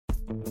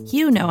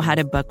You know how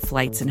to book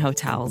flights and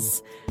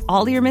hotels.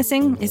 All you're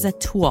missing is a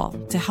tool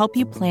to help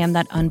you plan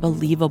that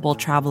unbelievable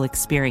travel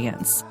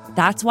experience.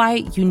 That's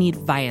why you need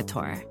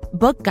Viator.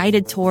 Book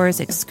guided tours,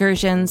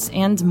 excursions,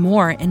 and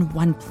more in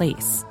one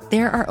place.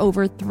 There are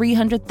over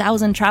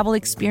 300,000 travel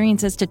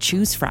experiences to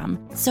choose from,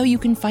 so you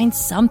can find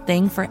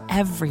something for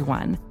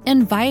everyone.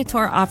 And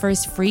Viator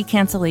offers free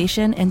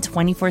cancellation and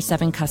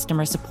 24/7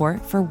 customer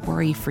support for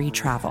worry-free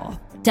travel.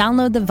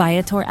 Download the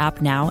Viator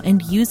app now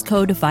and use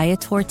code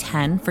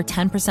Viator10 for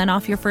 10%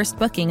 off your first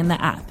booking in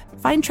the app.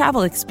 Find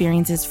travel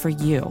experiences for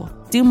you.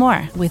 Do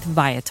more with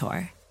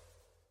Viator.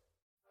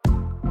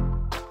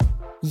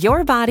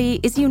 Your body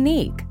is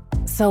unique.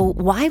 So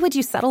why would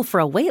you settle for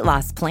a weight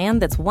loss plan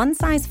that's one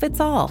size fits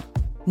all?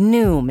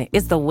 Noom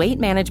is the weight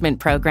management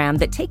program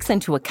that takes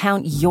into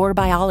account your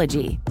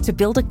biology to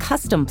build a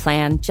custom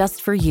plan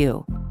just for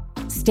you.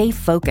 Stay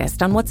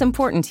focused on what's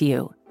important to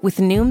you with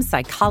Noom's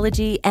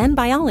psychology and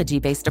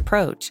biology-based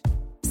approach.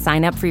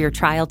 Sign up for your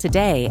trial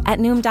today at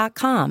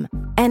Noom.com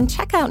and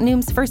check out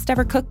Noom's first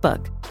ever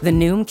cookbook, The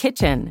Noom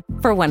Kitchen,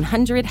 for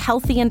 100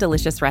 healthy and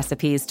delicious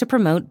recipes to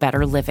promote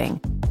better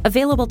living.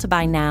 Available to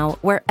buy now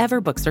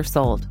wherever books are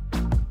sold.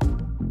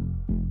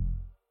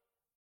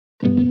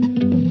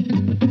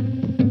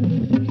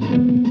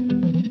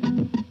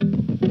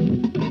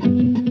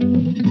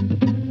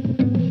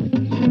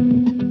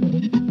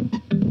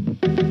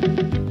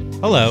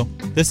 Hello,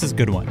 this is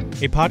Good One,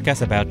 a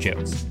podcast about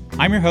jokes.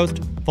 I'm your host,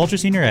 Vulture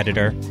Senior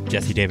Editor,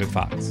 Jesse David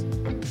Fox.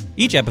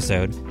 Each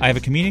episode, I have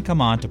a comedian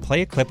come on to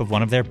play a clip of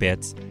one of their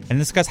bits and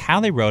discuss how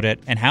they wrote it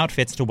and how it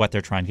fits to what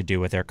they're trying to do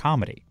with their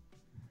comedy.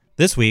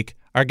 This week,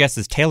 our guest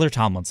is Taylor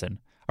Tomlinson,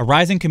 a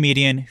rising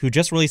comedian who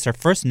just released her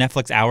first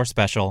Netflix hour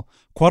special,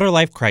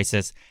 Quarter-Life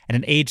Crisis, at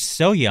an age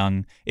so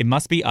young, it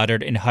must be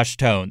uttered in hushed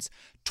tones.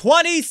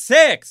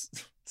 26!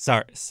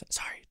 Sorry,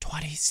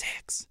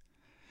 26.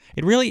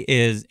 It really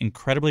is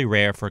incredibly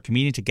rare for a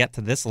comedian to get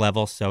to this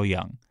level so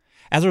young.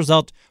 As a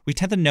result, we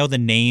tend to know the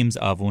names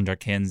of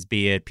wunderkinds,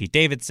 be it Pete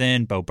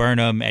Davidson, Bo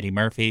Burnham, Eddie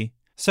Murphy.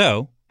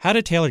 So, how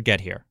did Taylor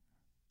get here?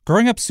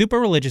 Growing up super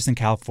religious in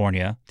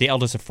California, the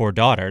eldest of 4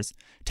 daughters,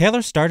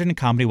 Taylor started in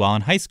comedy while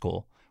in high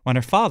school, when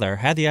her father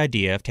had the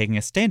idea of taking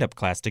a stand-up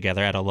class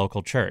together at a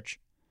local church.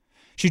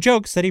 She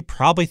jokes that he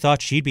probably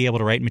thought she'd be able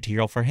to write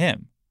material for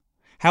him.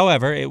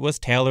 However, it was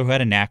Taylor who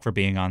had a knack for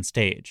being on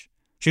stage.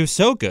 She was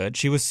so good,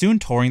 she was soon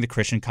touring the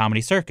Christian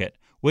comedy circuit,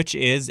 which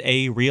is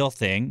a real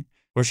thing,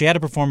 where she had to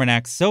perform an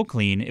act so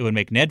clean it would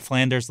make Ned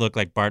Flanders look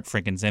like Bart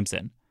frickin'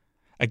 Simpson.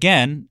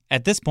 Again,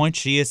 at this point,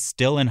 she is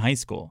still in high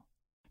school.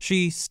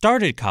 She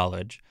started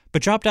college,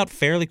 but dropped out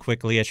fairly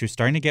quickly as she was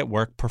starting to get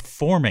work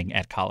performing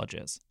at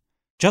colleges.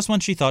 Just when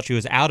she thought she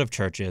was out of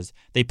churches,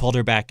 they pulled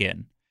her back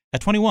in.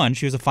 At 21,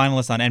 she was a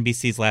finalist on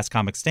NBC's Last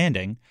Comic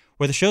Standing,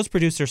 where the show's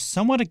producer,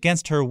 somewhat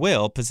against her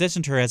will,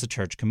 positioned her as a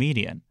church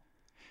comedian.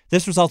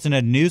 This resulted in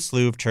a new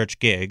slew of church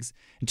gigs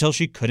until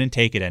she couldn't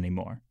take it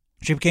anymore.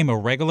 She became a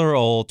regular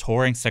old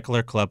touring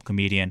secular club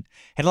comedian,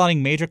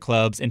 headlining major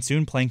clubs and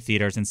soon playing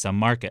theaters in some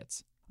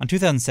markets. In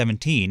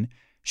 2017,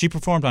 she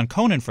performed on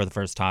Conan for the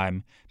first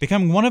time,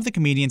 becoming one of the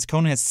comedians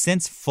Conan has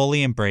since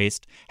fully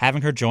embraced,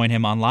 having her join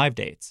him on live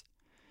dates.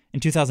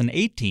 In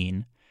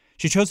 2018,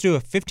 she chose to do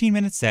a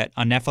 15-minute set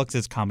on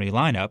Netflix's comedy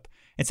lineup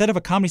instead of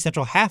a Comedy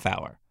Central half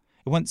hour.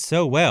 It went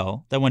so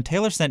well that when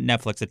Taylor sent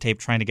Netflix a tape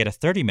trying to get a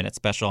 30-minute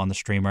special on the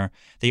streamer,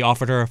 they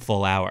offered her a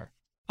full hour.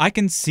 I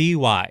can see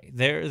why.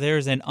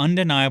 There's an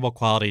undeniable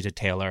quality to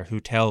Taylor, who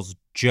tells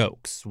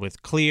jokes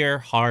with clear,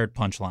 hard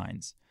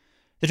punchlines.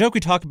 The joke we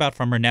talk about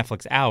from her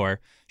Netflix hour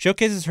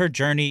showcases her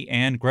journey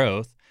and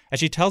growth as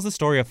she tells the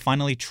story of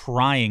finally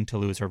trying to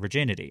lose her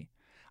virginity.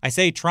 I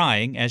say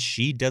trying as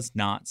she does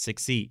not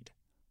succeed.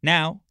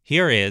 Now,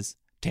 here is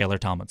Taylor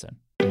Tomlinson.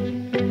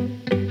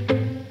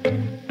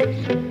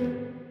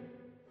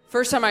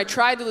 First time I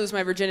tried to lose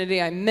my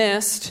virginity, I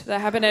missed. That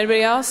happened to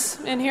anybody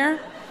else in here?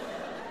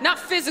 Not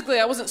physically,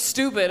 I wasn't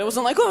stupid. It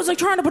wasn't like, oh, it was like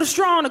trying to put a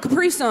straw in a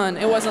Capri Sun.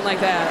 It wasn't like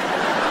that.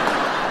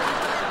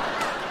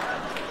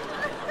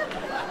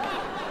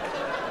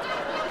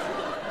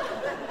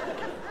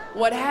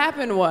 What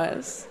happened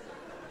was,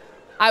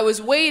 I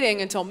was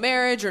waiting until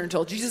marriage or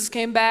until Jesus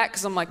came back,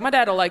 because I'm like, my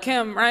dad will like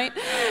him, right?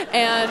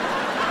 And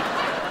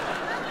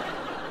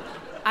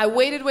I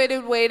waited,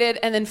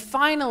 and then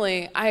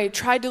finally, I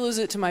tried to lose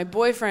it to my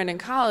boyfriend in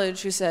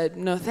college, who said,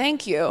 no,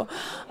 thank you,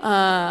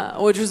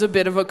 which was a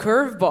bit of a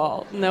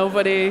curveball.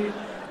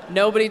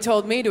 Nobody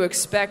told me to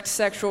expect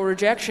sexual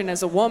rejection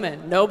as a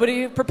woman.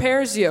 Nobody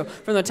prepares you.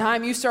 From the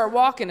time you start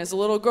walking as a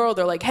little girl,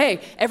 they're like,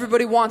 hey,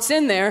 everybody wants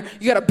in there.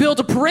 You got to build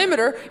a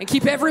perimeter and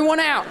keep everyone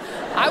out.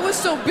 I was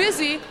so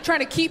busy trying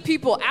to keep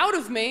people out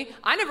of me,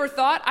 I never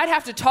thought I'd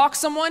have to talk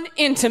someone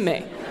into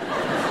me.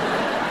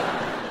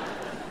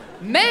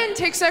 Men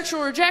take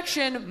sexual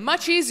rejection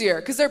much easier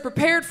because they're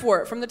prepared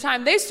for it. From the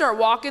time they start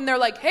walking, they're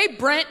like, hey,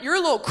 Brent, you're a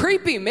little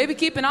creepy. Maybe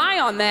keep an eye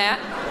on that.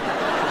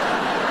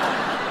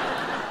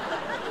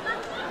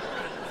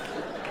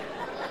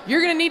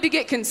 You're going to need to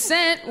get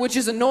consent, which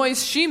is a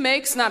noise she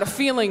makes, not a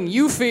feeling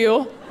you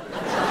feel.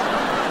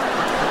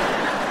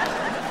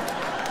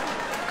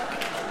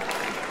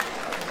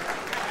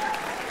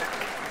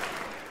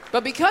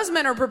 But because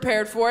men are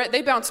prepared for it,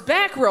 they bounce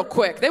back real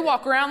quick. They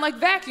walk around like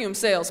vacuum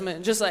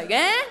salesmen, just like,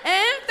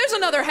 there's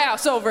another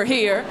house over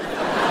here.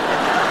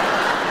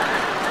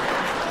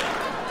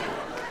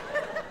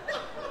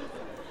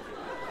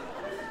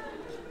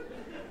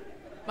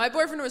 My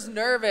boyfriend was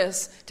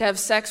nervous to have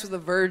sex with a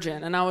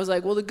virgin, and I was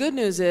like, well, the good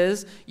news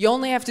is you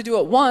only have to do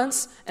it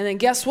once, and then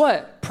guess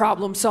what?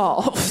 Problem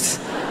solved.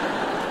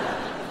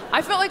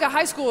 I felt like a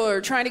high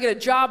schooler trying to get a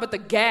job at the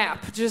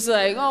Gap, just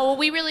like, oh, well,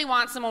 we really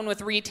want someone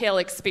with retail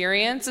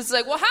experience. It's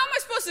like, well, how am I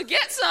supposed to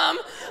get some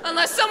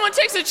unless someone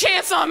takes a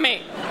chance on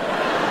me?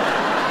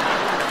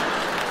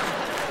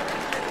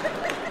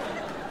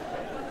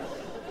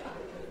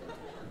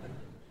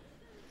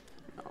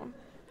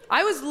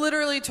 I was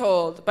literally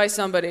told by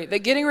somebody that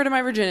getting rid of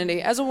my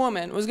virginity as a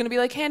woman was going to be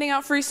like handing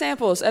out free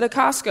samples at a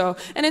Costco.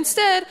 And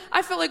instead,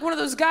 I felt like one of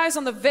those guys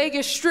on the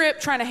Vegas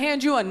Strip trying to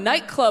hand you a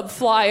nightclub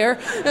flyer.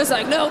 It's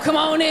like, no, come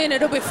on in,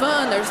 it'll be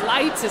fun. There's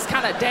lights, it's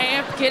kind of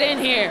damp, get in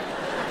here.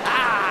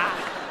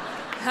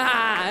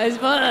 It's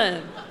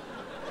fun.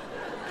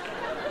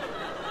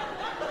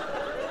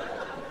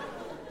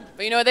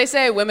 But you know what they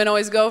say, women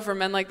always go for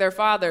men like their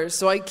fathers,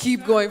 so I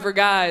keep going for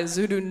guys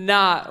who do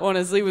not want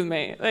to sleep with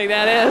me. Like,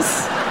 that is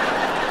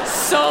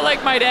so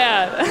like my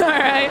dad, all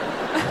right?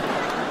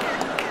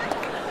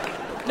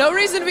 No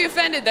reason to be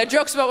offended. That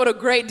joke's about what a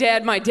great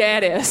dad my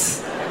dad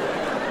is.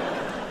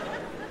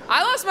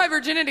 I lost my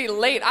virginity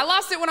late. I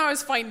lost it when I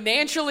was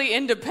financially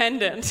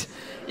independent.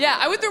 Yeah,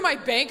 I went through my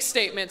bank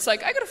statements,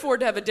 like, I could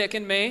afford to have a dick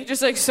in me,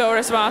 just like so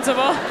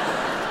responsible.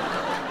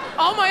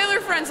 All my other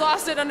friends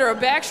lost it under a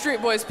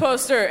Backstreet Boys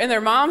poster in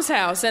their mom's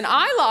house, and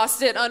I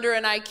lost it under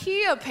an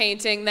IKEA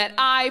painting that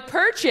I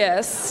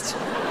purchased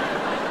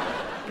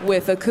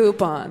with a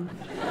coupon.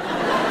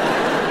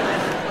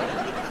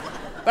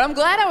 But I'm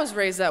glad I was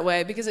raised that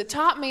way because it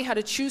taught me how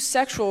to choose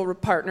sexual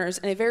partners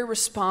in a very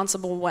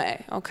responsible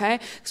way, okay?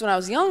 Because when I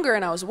was younger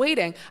and I was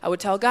waiting, I would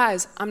tell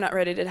guys, I'm not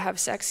ready to have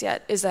sex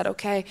yet. Is that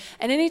okay?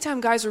 And anytime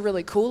guys were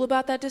really cool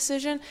about that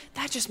decision,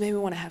 that just made me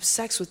want to have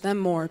sex with them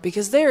more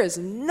because there is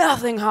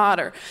nothing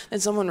hotter than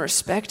someone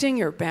respecting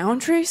your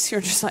boundaries. You're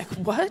just like,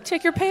 what?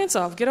 Take your pants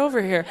off. Get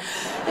over here.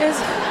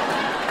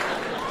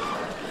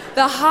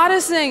 The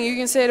hottest thing you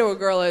can say to a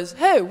girl is,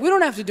 hey, we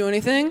don't have to do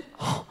anything.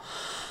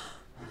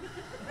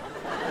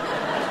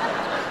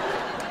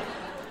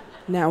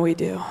 Now we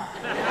do.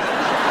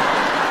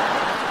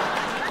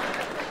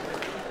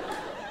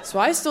 So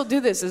I still do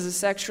this as a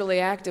sexually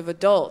active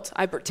adult.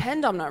 I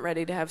pretend I'm not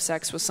ready to have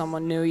sex with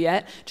someone new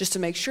yet, just to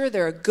make sure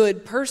they're a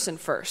good person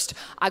first.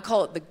 I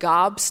call it the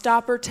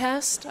gobstopper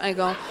test. I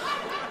go,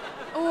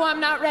 oh, I'm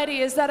not ready.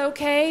 Is that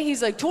okay?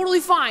 He's like, totally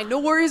fine. No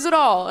worries at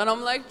all. And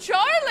I'm like,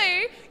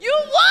 Charlie, you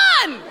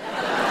won! You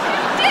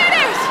did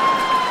it!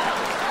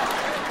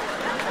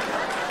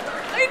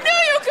 I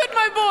knew you could,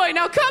 my boy.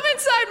 Now come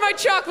inside my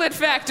chocolate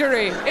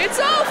factory. It's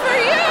all for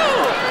you.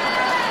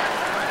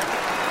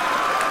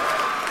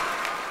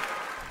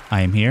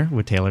 I am here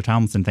with Taylor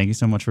Tomlinson. Thank you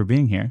so much for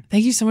being here.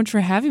 Thank you so much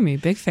for having me.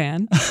 Big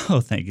fan. Oh,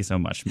 thank you so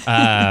much.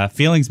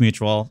 Feelings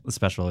mutual. The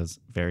special is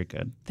very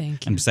good.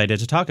 Thank you. I'm excited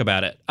to talk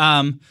about it.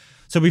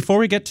 So before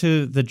we get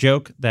to the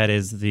joke that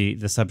is the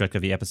subject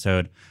of the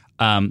episode,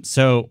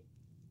 so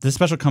this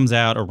special comes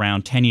out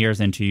around 10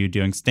 years into you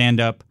doing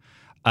stand-up.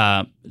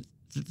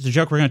 The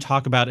joke we're going to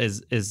talk about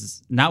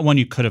is not one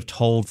you could have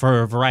told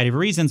for a variety of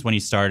reasons when you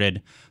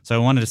started. So I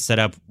wanted to set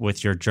up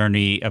with your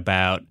journey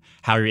about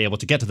how you're able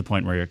to get to the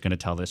point where you're going to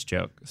tell this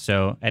joke.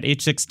 So at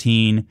age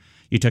 16,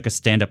 you took a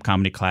stand-up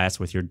comedy class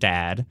with your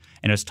dad,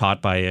 and it was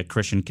taught by a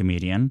Christian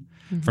comedian.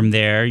 Mm-hmm. From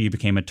there, you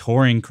became a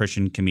touring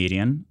Christian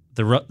comedian.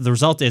 The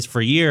result is,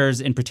 for years,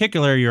 in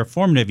particular your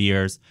formative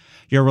years,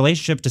 your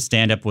relationship to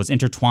stand-up was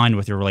intertwined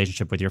with your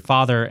relationship with your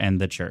father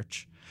and the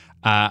church.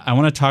 I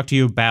want to talk to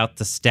you about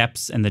the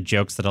steps and the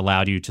jokes that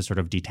allowed you to sort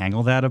of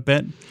detangle that a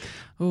bit.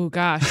 Oh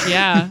gosh,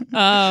 yeah.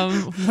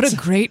 What a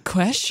great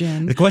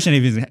question. The question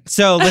even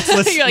so. Let's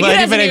like, let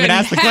anybody even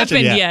ask the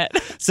question yet.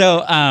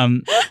 So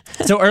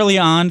early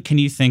on, can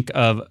you think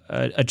of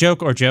a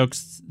joke or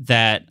jokes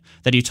that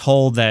you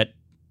told that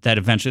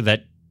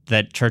eventually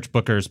that church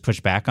bookers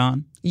pushed back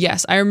on?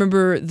 Yes, I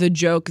remember the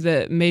joke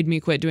that made me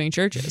quit doing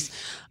churches.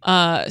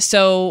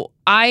 So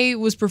I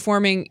was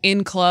performing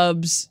in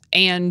clubs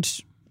and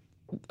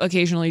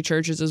occasionally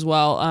churches as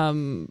well,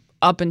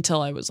 up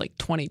until I was like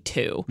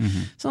 22.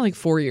 Mm-hmm. It's not like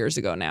 4 years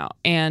ago now,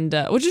 and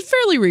which is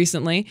fairly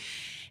recently.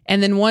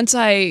 And then once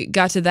I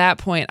got to that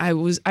point, I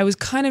was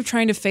kind of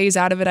trying to phase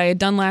out of it. I had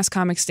done Last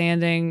Comic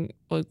Standing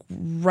like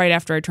right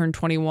after I turned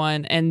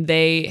 21, and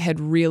they had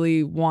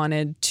really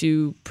wanted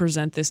to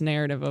present this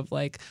narrative of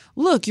like,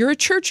 look, you're a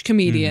church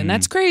comedian. Mm-hmm.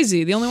 That's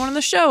crazy. The only one on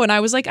the show. And I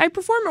was like, I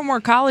perform at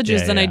more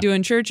colleges than I do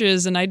in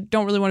churches, and I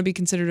don't really want to be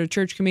considered a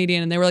church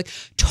comedian. And they were like,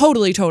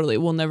 totally,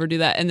 we'll never do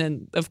that. And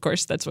then, of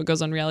course, that's what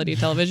goes on reality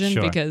television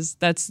Sure. because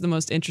that's the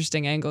most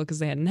interesting angle because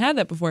they hadn't had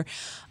that before.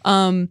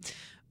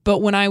 But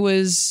when I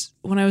was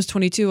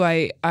 22,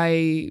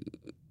 I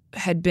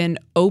had been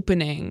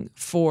opening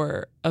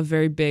for a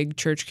very big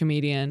church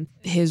comedian.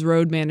 His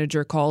road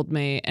manager called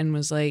me and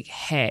was like,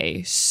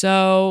 hey,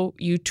 so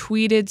you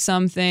tweeted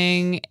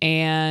something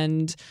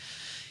and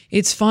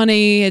it's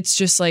funny. It's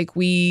just like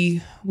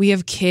we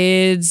have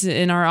kids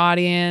in our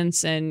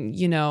audience and,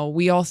 you know,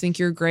 we all think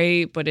you're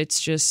great, but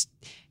it's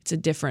a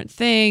different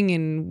thing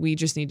and we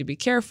just need to be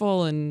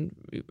careful and,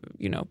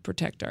 you know,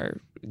 protect our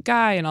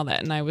guy and all that.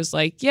 And I was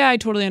like, yeah, I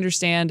totally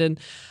understand. And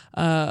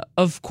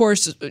of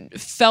course,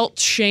 felt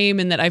shame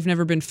in that I've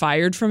never been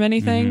fired from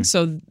anything.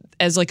 So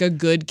as like a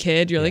good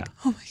kid, you're like,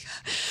 oh my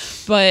God.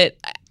 But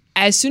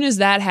as soon as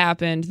that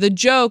happened, the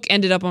joke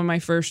ended up on my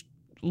first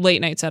late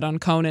night set on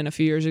Conan a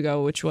few years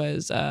ago, which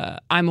was,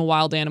 I'm a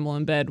wild animal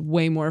in bed,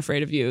 way more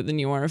afraid of you than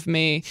you are of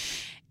me.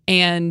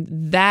 And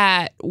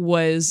that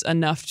was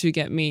enough to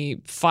get me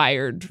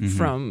fired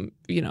from,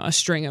 you know, a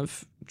string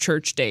of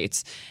church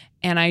dates.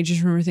 And I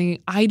just remember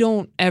thinking, I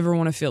don't ever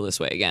want to feel this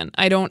way again.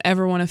 I don't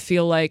ever want to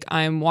feel like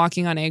I'm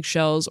walking on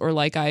eggshells or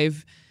like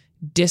I've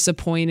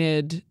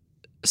disappointed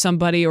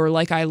somebody or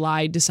like I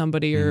lied to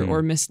somebody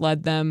or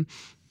misled them.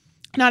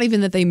 Not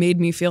even that they made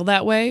me feel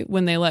that way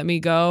when they let me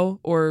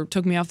go or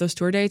took me off those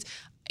tour dates.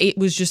 It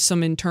was just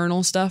some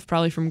internal stuff,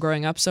 probably from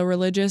growing up so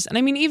religious. And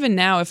I mean, even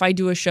now, if I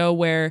do a show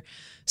where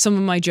some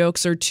of my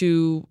jokes are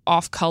too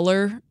off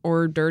color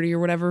or dirty or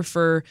whatever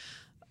for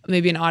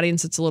maybe an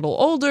audience that's a little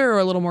older or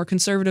a little more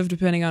conservative,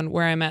 depending on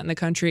where I'm at in the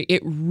country,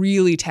 it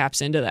really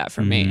taps into that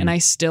for me. And I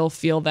still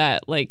feel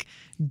that like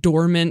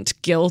dormant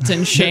guilt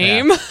and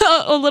shame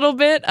a little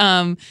bit.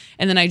 And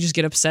then I just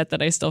get upset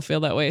that I still feel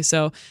that way.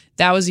 So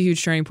that was a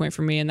huge turning point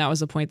for me. And that was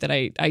the point that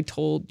I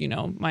told, you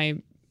know, my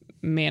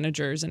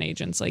managers and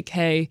agents, like,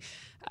 hey,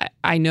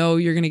 I know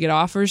you're going to get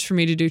offers for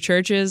me to do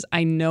churches.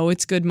 I know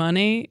it's good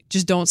money.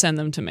 Just don't send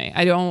them to me.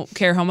 I don't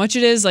care how much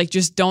it is. Like,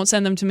 just don't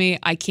send them to me.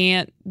 I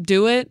can't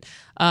do it.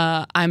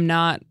 I'm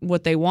not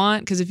what they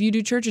want. Because if you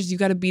do churches, you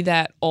got to be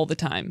that all the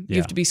time. You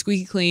have to be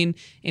squeaky clean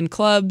in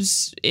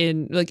clubs.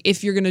 In like,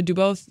 if you're going to do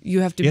both, you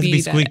have to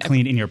be squeaky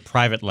clean in your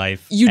private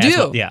life. You do.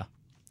 Well. Yeah.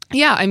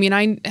 Yeah. I mean,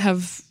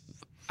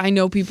 I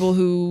know people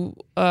who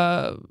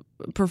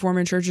perform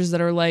in churches that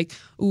are like,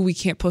 ooh, we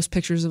can't post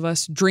pictures of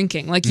us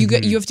drinking. Like you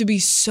have to be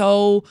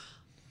so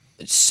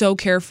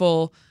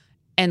careful,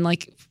 and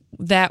like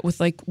that with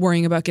like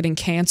worrying about getting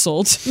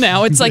canceled.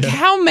 Now it's like,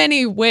 how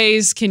many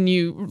ways can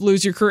you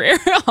lose your career?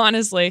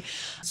 Honestly.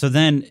 So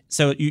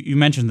you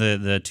mentioned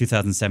the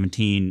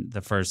 2017,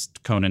 the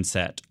first Conan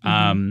set.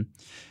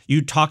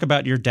 You talk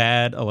about your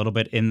dad a little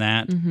bit in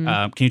that.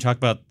 Can you talk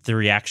about the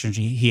reaction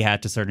he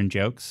had to certain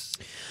jokes?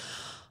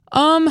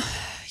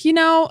 You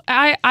know,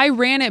 I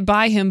ran it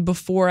by him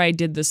before I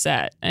did the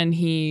set, and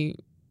he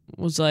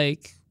was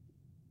like,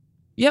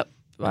 "Yep,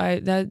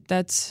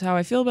 that's how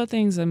I feel about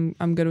things.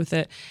 I'm good with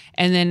it."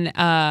 And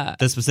then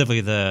specifically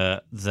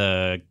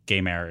the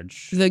gay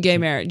marriage. The gay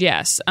marriage,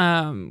 yes,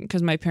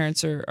 because my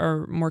parents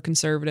are more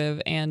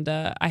conservative, and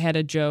I had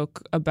a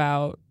joke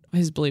about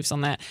his beliefs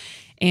on that.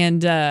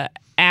 And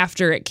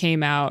after it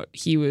came out,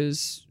 he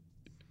was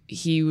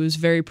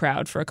very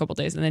proud for a couple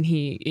days, and then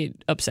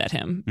it upset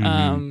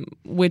him,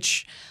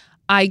 which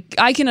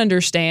I can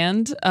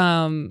understand.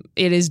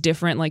 It is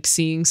different, like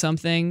seeing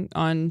something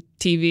on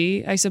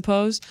TV, I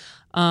suppose.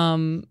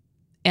 And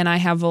I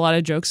have a lot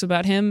of jokes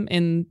about him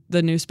in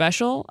the new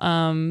special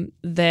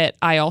that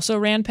I also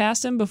ran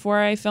past him before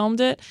I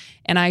filmed it,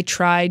 and I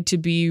tried to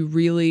be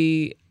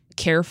really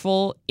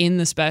careful in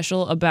the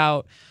special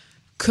about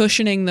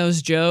cushioning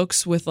those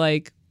jokes with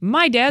like,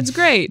 my dad's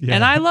great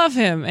and I love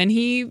him and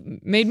he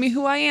made me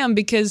who I am,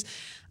 because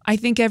I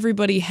think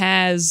everybody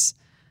has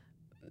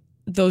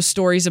those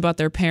stories about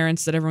their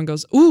parents that everyone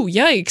goes, ooh,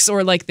 yikes,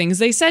 or like things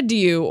they said to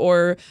you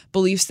or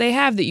beliefs they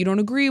have that you don't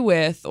agree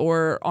with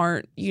or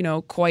aren't, you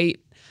know, quite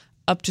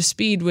up to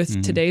speed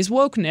with today's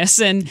wokeness.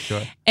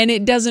 And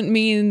it doesn't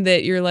mean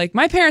that you're like,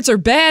 my parents are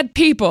bad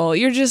people.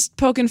 You're just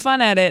poking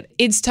fun at it.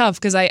 It's tough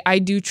because I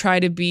do try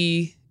to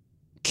be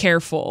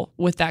careful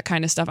with that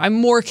kind of stuff. I'm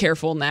more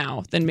careful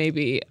now than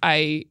maybe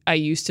I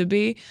used to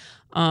be.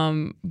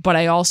 But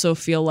I also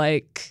feel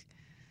like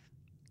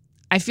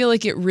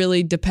it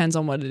really depends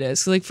on what it is.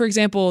 So like, for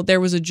example, there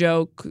was a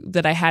joke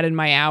that I had in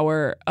my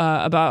hour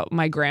about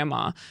my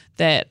grandma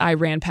that I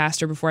ran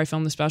past her before I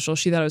filmed the special.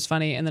 She thought it was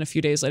funny. And then a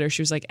few days later,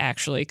 she was like,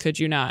 actually, could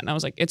you not? And I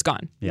was like, it's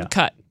gone. Yeah.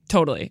 Cut.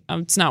 Totally.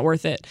 It's not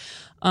worth it.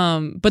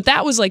 But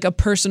that was like a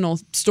personal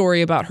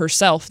story about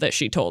herself that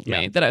she told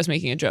me that I was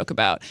making a joke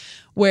about.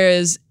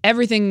 Whereas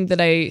everything that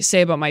I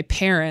say about my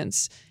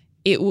parents,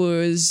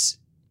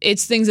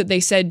 it's things that they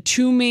said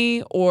to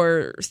me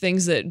or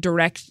things that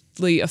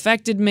directly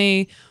affected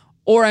me,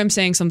 or I'm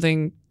saying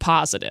something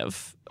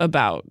positive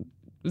about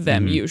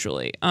them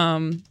usually.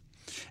 And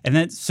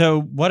then,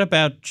 so what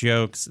about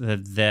jokes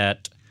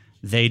that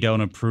they don't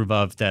approve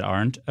of that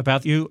aren't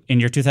about you? In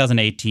your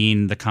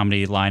 2018, the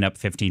comedy lineup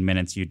 15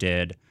 minutes you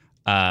did,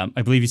 I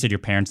believe you said your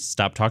parents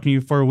stopped talking to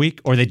you for a week,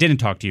 or they didn't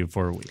talk to you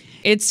for a week.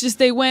 It's just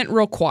they went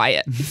real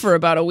quiet for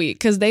about a week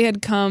because they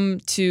had come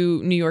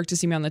to New York to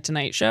see me on The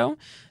Tonight Show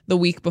the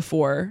week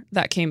before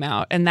that came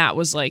out, and that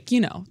was like,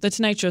 The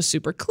Tonight Show's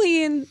super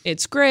clean.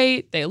 It's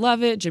great. They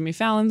love it. Jimmy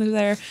Fallon's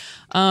there.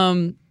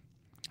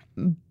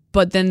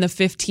 But then the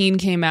 15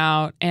 came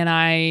out, and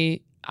I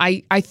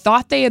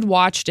thought they had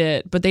watched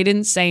it, but they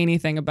didn't say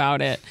anything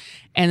about it.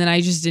 And then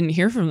I just didn't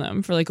hear from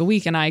them for like a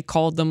week. And I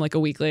called them like a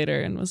week later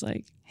and was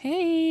like,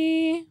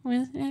 hey,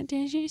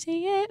 did you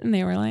see it? And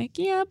they were like,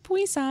 yep,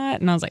 we saw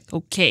it. And I was like,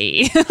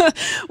 okay.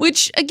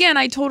 Which, again,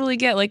 I totally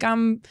get. Like,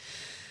 I'm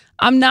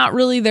not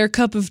really their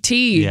cup of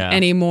tea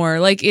anymore.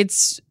 Like, it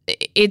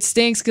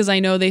stinks because I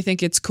know they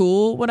think it's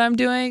cool what I'm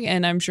doing.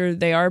 And I'm sure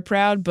they are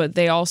proud. But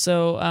they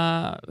also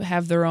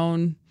have their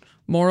own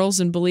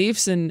morals and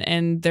beliefs.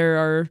 And there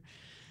are...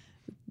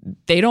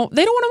 They don't want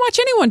to watch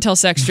anyone tell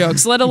sex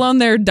jokes, let alone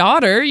their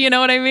daughter. You know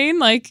what I mean?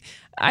 Like,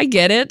 I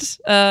get it.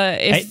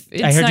 If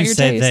it's I heard not you your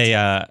say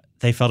taste.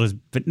 they felt it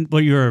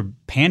was, you were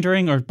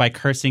pandering, or by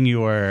cursing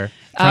you were.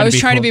 I was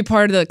trying to be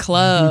part of the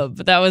club.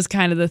 That was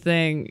kind of the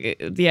thing.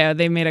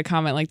 They made a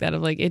comment like that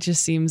of like, it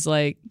just seems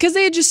like, because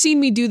they had just seen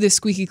me do this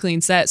squeaky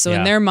clean set. So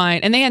in their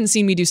mind, and they hadn't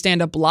seen me do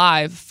stand up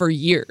live for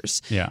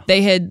years. Yeah.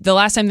 The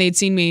last time they'd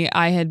seen me,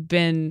 I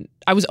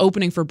was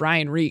opening for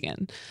Brian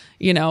Regan,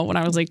 when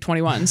I was like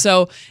 21.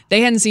 So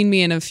they hadn't seen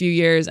me in a few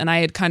years, and I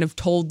had kind of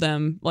told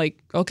them like,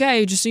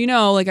 okay, just so you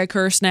know, like I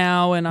curse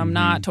now and I'm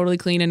not totally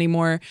clean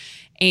anymore.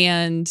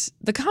 And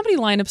the comedy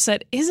lineup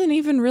set isn't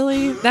even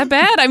really that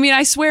bad. I mean,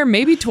 I swear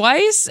maybe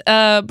twice,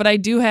 but I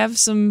do have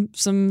some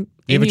You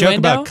have a joke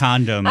about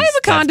condoms. I have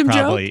a condom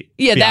joke.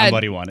 Yeah, that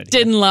what he wanted.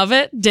 Didn't love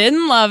it.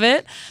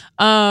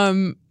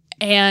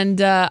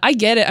 And I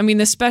get it. I mean,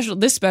 this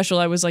special,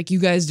 I was like, you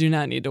guys do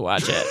not need to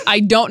watch it.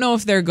 I don't know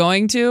if they're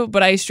going to,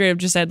 but I straight up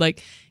just said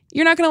like,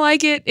 you're not going to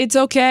like it. It's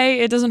okay.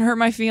 It doesn't hurt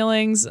my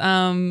feelings.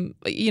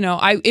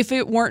 If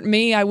it weren't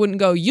me, I wouldn't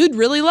go, you'd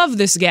really love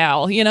this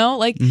gal,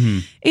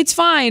 It's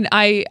fine.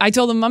 I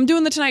told them I'm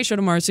doing the Tonight Show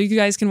tomorrow, so you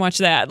guys can watch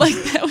that. Like,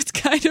 that was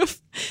kind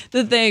of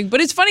the thing. But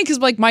it's funny because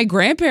like my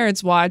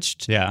grandparents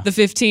watched the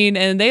 15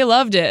 and they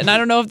loved it. And I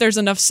don't know if there's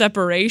enough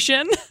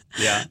separation.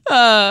 Yeah.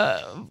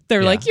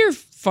 They're like, you're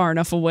far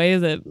enough away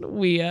that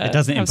we it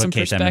doesn't have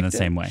implicate them in the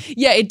same way.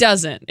 Yeah, it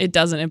doesn't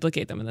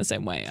implicate them in the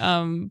same way.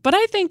 But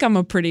I think I'm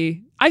a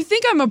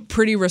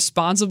pretty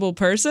responsible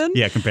person.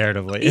 Yeah,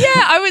 comparatively. Yeah,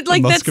 I would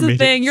like that's comedians.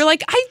 The thing. You're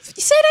like, I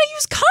said I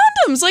use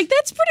condoms. Like,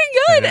 that's pretty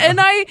good. And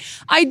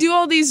I do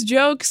all these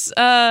jokes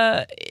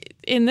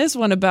in this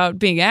one about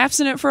being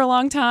abstinent for a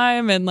long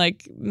time and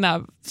like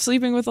not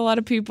sleeping with a lot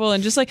of people,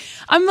 and just like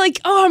I'm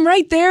like, oh, I'm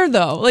right there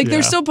though. Like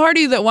there's still part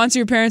of you that wants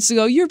your parents to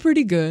go, you're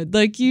pretty good.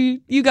 Like you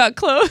got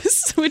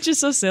close, which is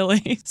so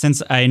silly.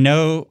 Since I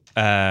know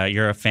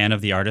you're a fan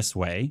of The Artist's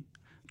Way,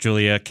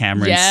 Julia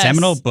Cameron's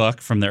seminal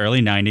book from the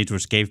early 90s,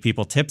 which gave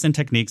people tips and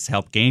techniques to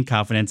help gain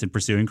confidence in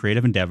pursuing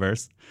creative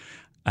endeavors.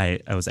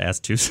 I was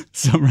asked to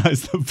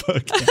summarize the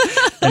book.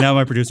 And now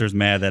my producer is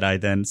mad that I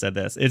then said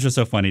this. It's just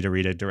so funny to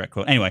read a direct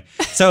quote. Anyway,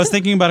 so I was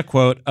thinking about a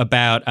quote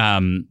about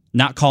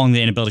not calling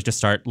the inability to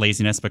start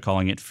laziness, but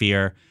calling it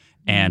fear.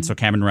 And so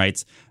Cameron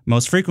writes,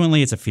 most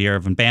frequently it's a fear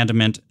of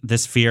abandonment.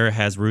 This fear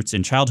has roots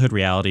in childhood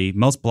reality.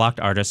 Most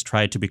blocked artists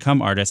try to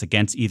become artists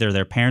against either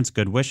their parents'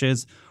 good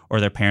wishes or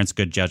their parents'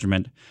 good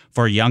judgment.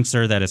 For a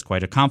youngster, that is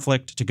quite a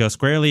conflict. To go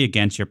squarely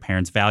against your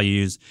parents'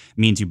 values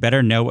means you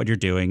better know what you're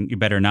doing. You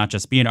better not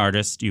just be an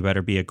artist. You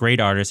better be a great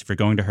artist if you're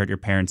going to hurt your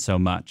parents so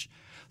much.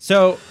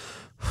 So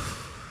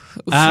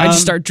I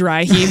just start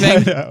dry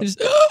heaving.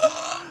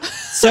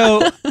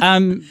 So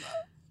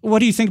what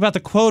do you think about the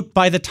quote?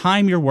 By the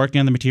time you're working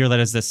on the material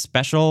that is this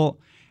special,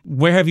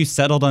 where have you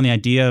settled on the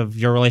idea of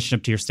your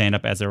relationship to your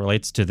stand-up as it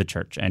relates to the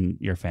church and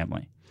your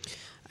family?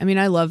 I mean,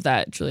 I love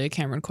that Julia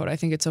Cameron quote. I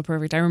think it's so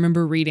perfect. I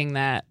remember reading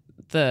that,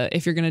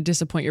 if you're going to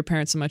disappoint your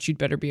parents so much, you'd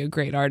better be a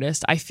great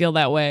artist. I feel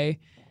that way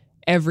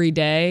every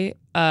day.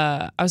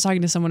 I was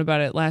talking to someone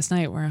about it last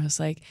night where I was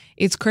like,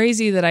 it's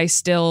crazy that it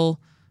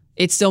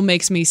still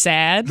makes me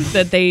sad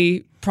that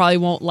they probably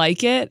won't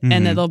like it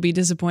and that they'll be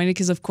disappointed,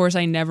 because of course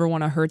I never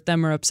want to hurt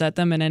them or upset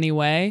them in any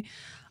way.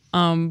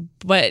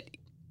 But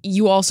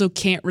you also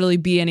can't really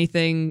be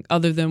anything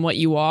other than what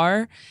you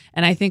are.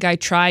 And I think I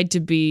tried to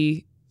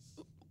be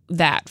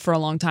that for a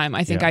long time.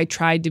 I think I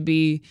tried to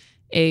be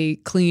a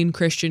clean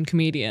Christian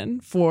comedian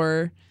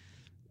for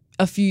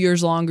a few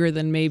years longer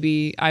than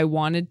maybe I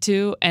wanted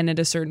to. And at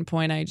a certain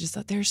point, I just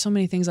thought there's so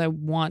many things I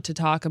want to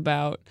talk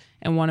about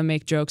and want to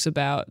make jokes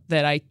about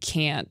that I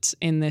can't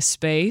in this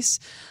space.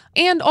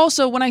 And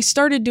also, when I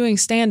started doing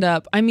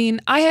stand-up, I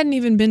mean, I hadn't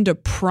even been to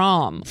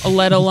prom,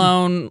 let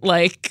alone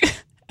like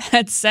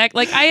had sex.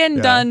 Like I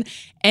hadn't done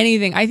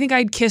anything. I think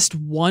I'd kissed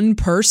one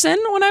person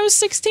when I was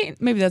 16.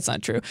 Maybe that's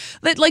not true.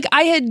 But like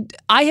I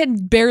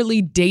had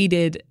barely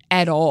dated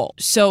at all.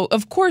 So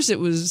of course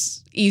it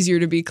was easier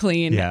to be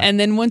clean. Yeah. And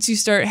then once you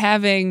start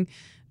having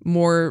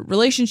more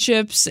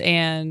relationships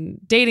and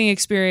dating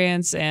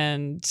experience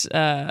and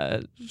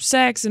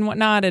sex and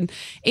whatnot, and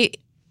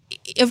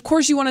of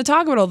course you want to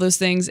talk about all those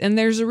things, and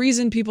there's a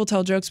reason people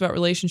tell jokes about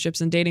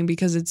relationships and dating,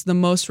 because it's the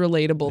most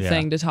relatable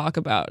thing to talk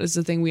about. It's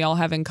the thing we all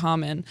have in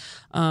common.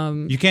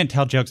 You can't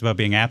tell jokes about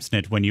being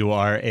abstinent when you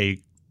are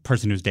a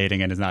person who's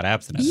dating and is not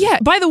abstinent. Yeah.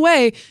 By the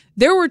way,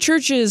 there were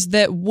churches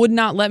that would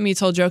not let me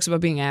tell jokes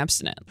about being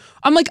abstinent.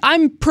 I'm like,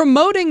 I'm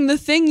promoting the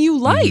thing you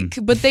like,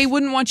 but they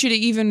wouldn't want you to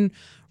even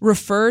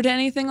refer to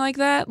anything like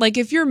that. Like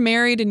if you're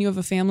married and you have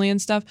a family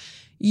and stuff,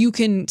 you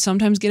can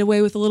sometimes get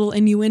away with a little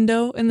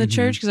innuendo in the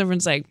church because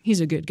everyone's like,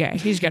 he's a good guy.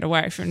 He's got a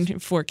wife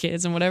and 4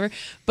 kids and whatever.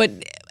 But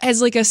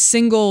as like a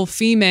single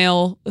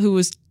female who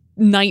was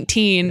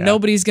 19,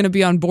 nobody's going to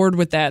be on board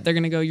with that. They're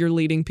going to go, you're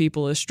leading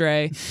people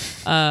astray.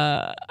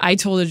 I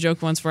told a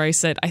joke once where I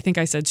think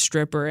I said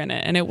stripper in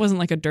it, and it wasn't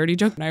like a dirty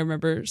joke. And I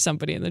remember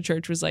somebody in the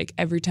church was like,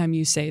 every time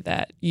you say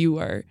that, you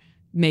are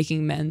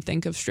making men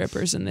think of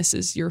strippers, and this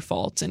is your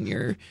fault, and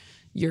you're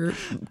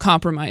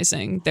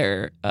compromising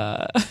their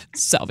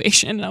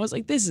salvation. And I was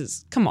like,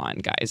 come on,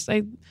 guys.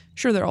 I'm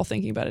sure they're all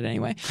thinking about it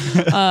anyway.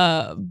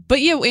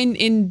 But yeah,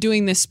 in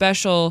doing this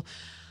special,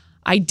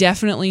 I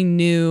definitely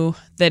knew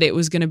that it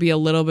was going to be a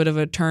little bit of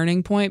a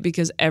turning point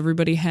because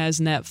everybody has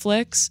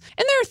Netflix.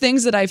 And there are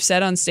things that I've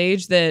said on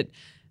stage that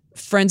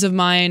friends of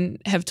mine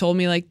have told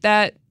me, like,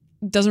 that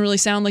doesn't really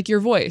sound like your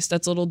voice.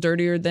 That's a little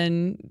dirtier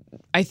than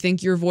I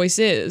think your voice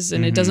is.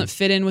 And it doesn't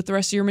fit in with the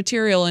rest of your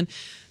material. And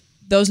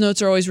those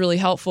notes are always really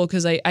helpful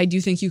because I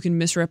do think you can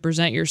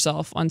misrepresent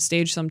yourself on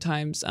stage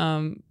sometimes.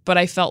 But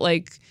I felt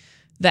like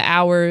the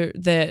hour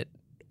that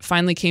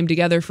finally came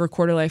together for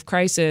Quarter Life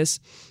Crisis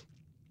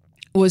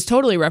was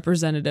totally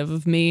representative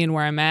of me and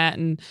where I'm at.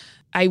 And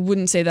I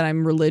wouldn't say that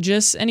I'm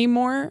religious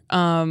anymore.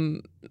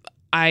 I'm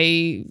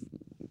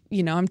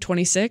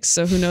 26,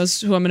 so who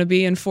knows who I'm going to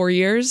be in 4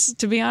 years,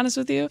 to be honest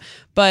with you.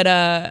 But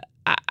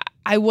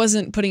I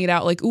wasn't putting it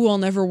out like, ooh, I'll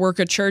never work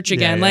a church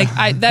again. Yeah.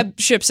 Like that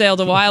ship sailed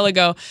a while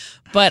ago.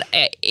 But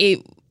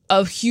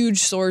a huge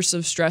source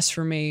of stress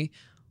for me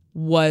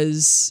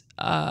was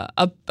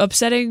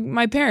upsetting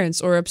my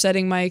parents or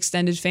upsetting my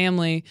extended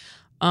family,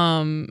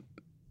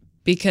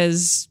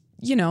 because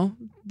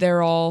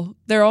they're all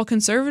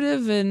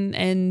conservative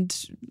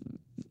and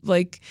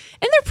like,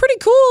 and they're pretty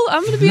cool.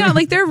 I'm gonna be honest,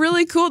 like they're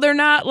really cool. They're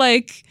not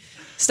like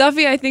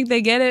stuffy. I think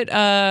they get it.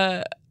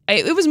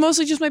 It was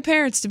mostly just my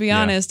parents, to be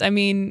honest. I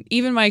mean,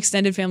 even my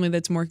extended family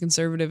that's more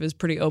conservative is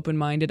pretty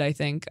open-minded, I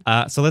think.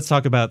 So let's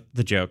talk about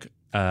the joke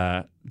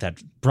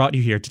that brought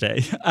you here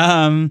today.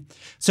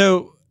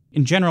 So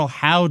in general,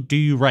 how do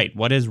you write?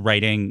 What does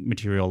writing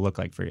material look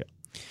like for you?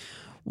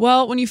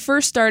 Well, when you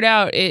first start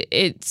out,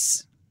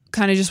 it's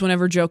kind of just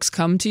whenever jokes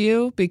come to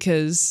you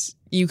because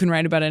you can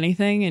write about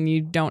anything and you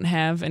don't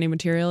have any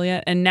material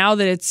yet. And now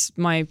that it's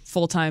my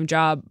full-time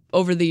job,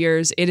 over the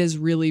years, it has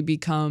really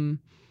become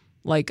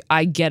like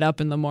I get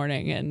up in the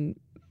morning and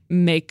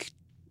make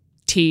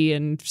tea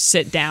and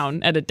sit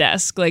down at a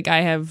desk. Like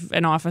I have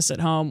an office at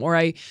home, or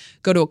I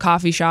go to a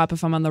coffee shop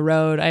if I'm on the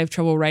road. I have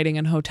trouble writing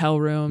in hotel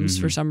rooms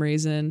for some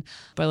reason,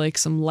 by like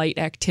some light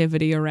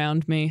activity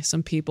around me,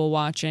 some people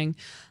watching.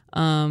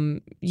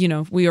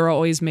 We are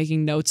always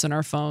making notes on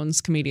our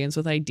phones, comedians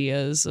with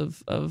ideas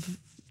of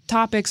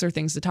topics or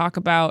things to talk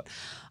about,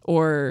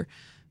 or,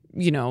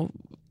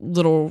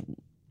 little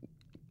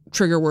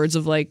trigger words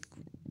of like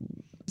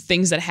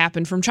things that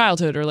happened from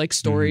childhood or like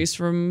stories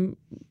from,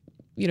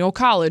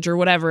 college or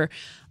whatever,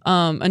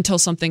 until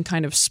something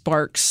kind of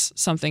sparks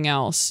something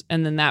else.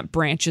 And then that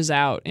branches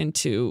out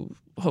into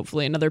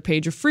hopefully another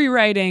page of free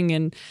writing.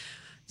 And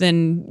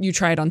then you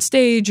try it on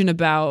stage, and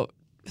about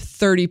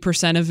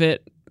 30% of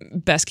it,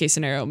 best case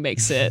scenario,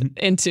 makes it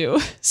into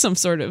some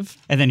sort of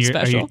and then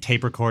special. Are you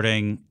tape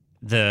recording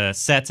the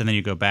sets and then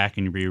you go back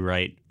and you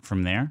rewrite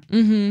from there?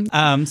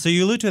 So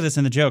you allude to this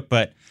in the joke,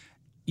 but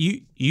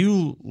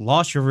you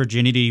lost your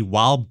virginity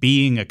while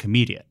being a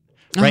comedian,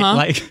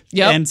 right?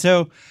 And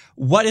so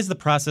what is the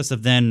process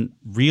of then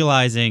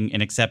realizing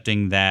and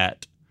accepting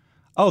that,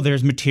 oh,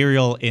 there's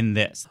material in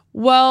this?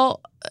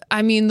 Well,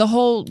 I mean, the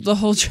whole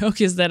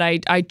joke is that I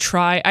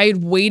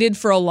had waited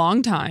for a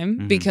long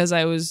time because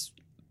I was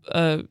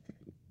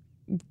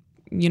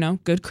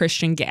good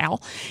Christian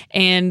gal.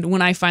 And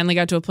when I finally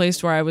got to a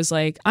place where I was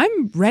like,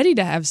 I'm ready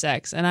to have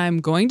sex and I'm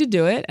going to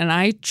do it and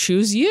I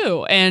choose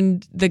you.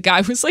 And the guy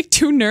was like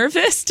too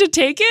nervous to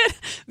take it.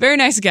 Very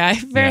nice guy.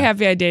 Very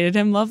happy I dated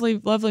him. Lovely,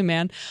 lovely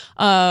man.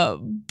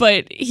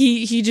 But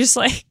he just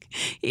like,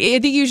 I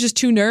think he was just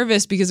too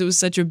nervous because it was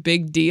such a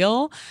big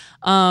deal.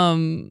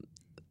 And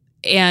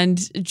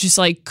just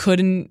like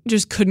couldn't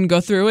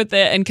go through with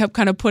it and kept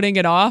kind of putting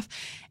it off.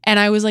 And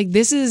I was like,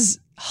 this is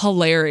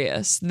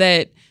hilarious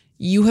that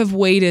you have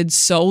waited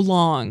so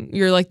long.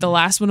 You're like the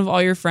last one of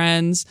all your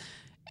friends.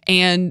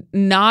 And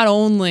not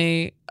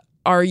only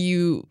are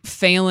you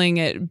failing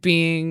at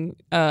being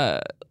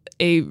a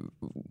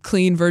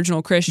clean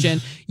virginal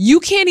Christian, you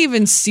can't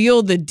even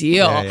seal the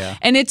deal.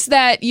 And it's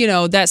that,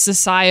 that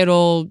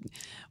societal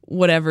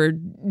whatever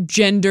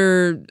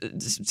gender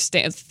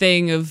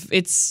thing of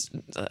it's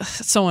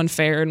so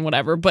unfair and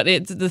whatever, but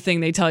it's the thing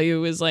they tell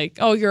you is like,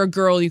 oh, you're a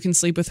girl, you can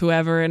sleep with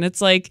whoever. And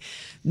it's like,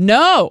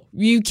 no,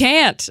 you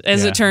can't,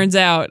 as it turns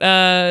out.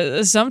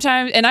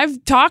 Sometimes, and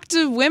I've talked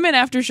to women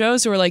after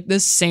shows who are like,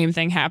 this same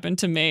thing happened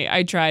to me.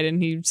 I tried and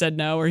he said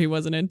no, or he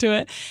wasn't into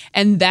it.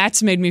 And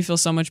that's made me feel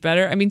so much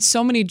better. I mean,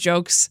 so many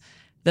jokes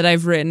that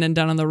I've written and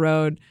done on the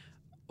road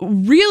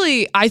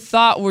really I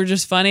thought were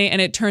just funny,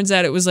 and it turns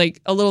out it was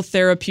like a little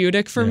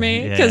therapeutic for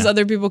me because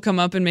other people come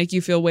up and make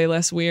you feel way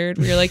less weird.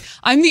 Where you're like,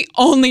 I'm the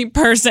only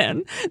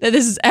person that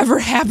this has ever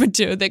happened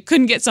to that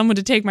couldn't get someone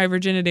to take my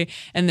virginity,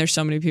 and there's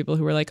so many people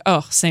who were like,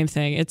 oh, same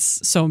thing.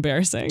 It's so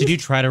embarrassing. Did you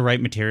try to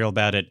write material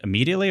about it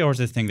immediately, or was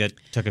it a thing that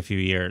took a few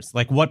years?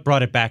 Like, what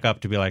brought it back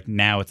up to be like,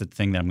 now it's a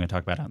thing that I'm going to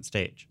talk about on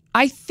stage?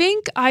 I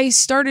think I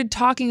started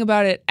talking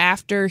about it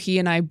after he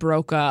and I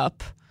broke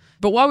up,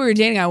 but while we were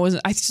dating,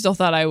 I still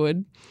thought I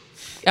would.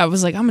 I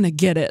was like, I'm going to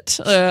get it,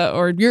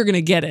 or you're going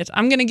to get it.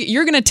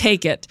 You're going to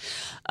take it.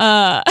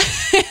 And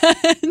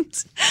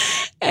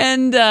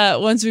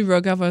once we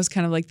broke up, I was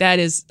kind of like, that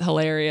is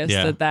hilarious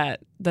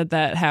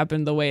that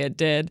happened the way it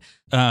did.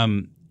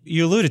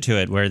 You alluded to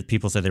it where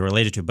people said they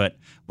related to, but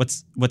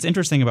what's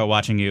interesting about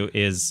watching you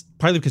is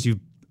partly because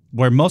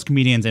where most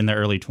comedians in their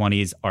early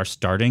 20s are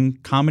starting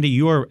comedy,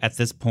 you are at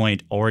this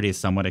point already a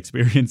somewhat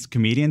experienced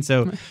comedian.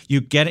 So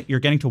you're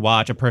getting to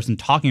watch a person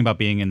talking about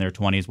being in their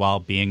 20s while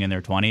being in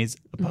their 20s,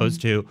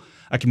 opposed to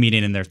a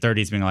comedian in their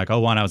 30s being like,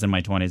 oh, when I was in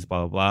my 20s,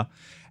 blah, blah, blah.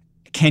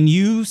 Can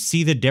you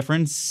see the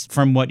difference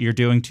from what you're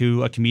doing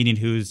to a comedian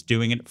who's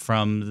doing it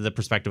from the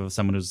perspective of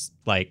someone who's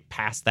like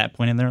past that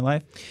point in their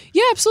life?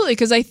 Yeah, absolutely.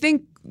 Because I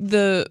think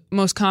the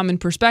most common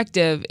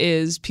perspective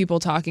is people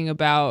talking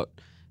about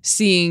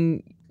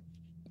seeing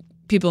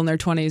people in their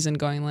 20s and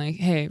going like,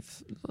 hey,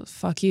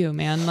 fuck you,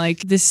 man.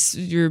 Like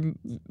your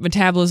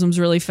metabolism's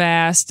really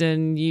fast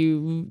and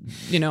you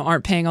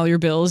aren't paying all your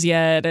bills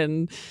yet.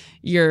 And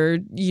you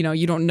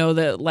don't know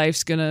that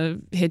life's going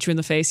to hit you in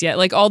the face yet.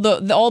 Like all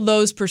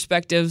those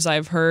perspectives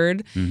I've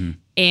heard. Mm-hmm.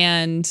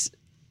 And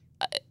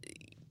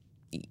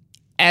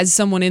as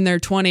someone in their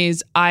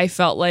 20s, I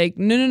felt like,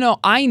 no,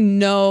 I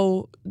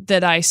know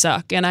that I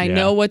suck and I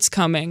know what's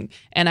coming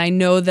and I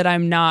know that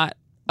I'm not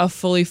a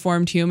fully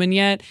formed human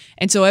yet.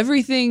 And so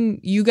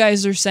everything you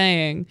guys are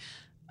saying,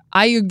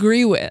 I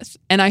agree with,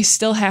 and I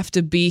still have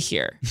to be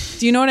here.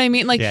 Do you know what I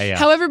mean? Like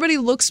how everybody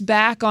looks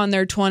back on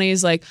their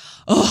 20s like,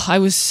 oh, I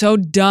was so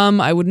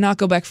dumb. I would not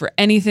go back for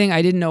anything.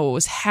 I didn't know what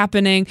was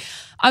happening.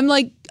 I'm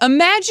like,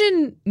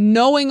 imagine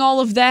knowing all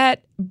of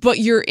that, but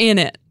you're in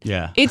it.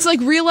 Yeah. It's like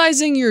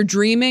realizing you're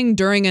dreaming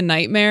during a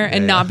nightmare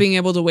and not being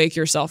able to wake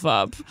yourself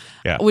up,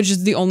 which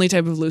is the only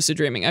type of lucid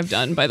dreaming I've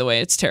done, by the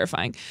way. It's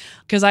terrifying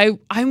because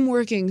I'm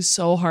working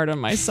so hard on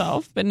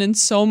myself and in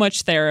so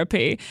much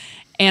therapy,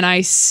 and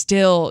I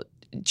still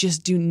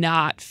just do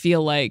not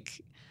feel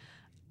like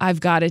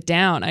I've got it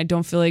down. I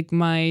don't feel like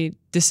my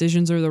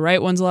decisions are the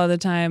right ones a lot of the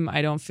time.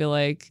 I don't feel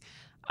like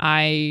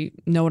I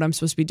know what I'm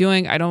supposed to be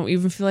doing. I don't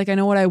even feel like I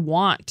know what I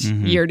want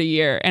year to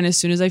year. And as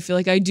soon as I feel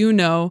like I do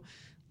know,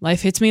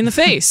 life hits me in the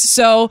face.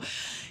 So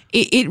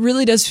it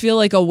really does feel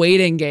like a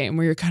waiting game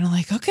where you're kind of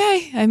like,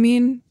 okay, I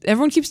mean,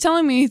 everyone keeps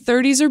telling me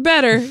 30s are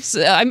better.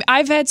 So,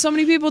 I've had so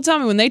many people tell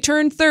me when they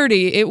turned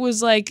 30, it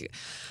was like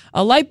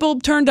a light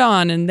bulb turned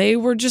on and they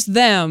were just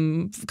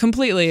them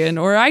completely.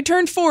 Or I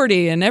turned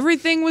 40 and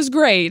everything was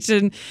great.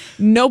 And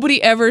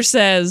nobody ever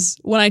says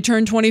when I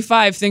turned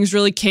 25, things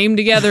really came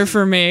together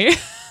for me.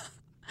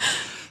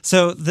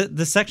 So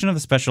the section of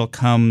the special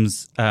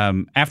comes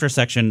after a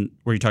section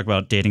where you talk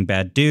about dating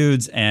bad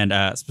dudes and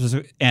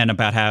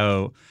about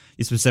how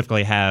you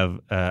specifically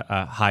have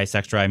a high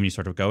sex drive and you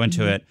sort of go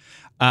into it.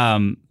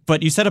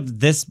 But you set up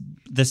this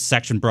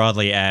section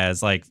broadly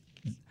as like,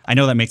 I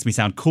know that makes me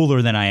sound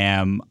cooler than I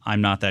am.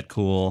 I'm not that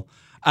cool.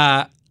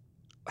 How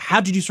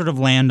did you sort of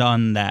land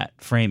on that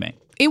framing?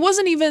 It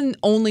wasn't even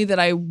only that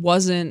I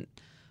wasn't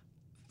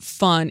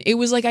fun. It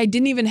was like I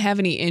didn't even have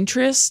any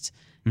interest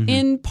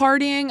in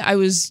partying. I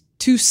was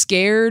too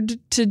scared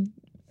to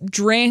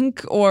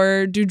drink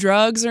or do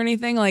drugs or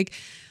anything. Like,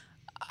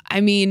 I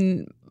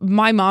mean,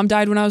 my mom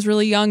died when I was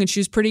really young and she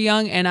was pretty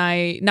young, and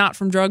not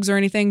from drugs or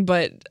anything,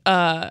 but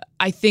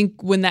I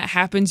think when that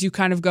happens, you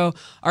kind of go,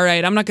 all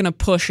right, I'm not going to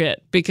push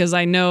it because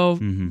I know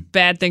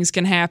bad things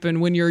can happen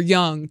when you're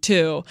young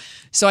too.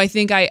 So I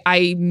think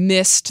I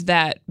missed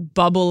that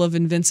bubble of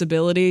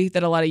invincibility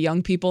that a lot of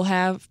young people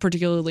have,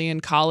 particularly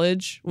in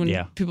college,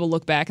 when people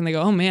look back and they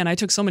go, oh man, I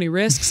took so many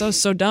risks. I was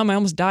so dumb. I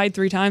almost died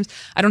 3 times.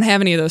 I don't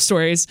have any of those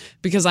stories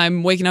because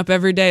I'm waking up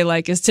every day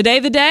like, is today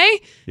the day?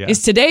 Yeah.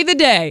 Is today the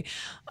day?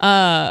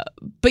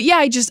 But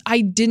yeah,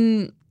 I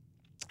didn't,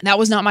 that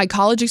was not my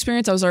college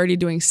experience. I was already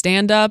doing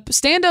stand-up.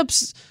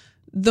 Stand-up's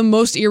the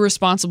most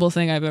irresponsible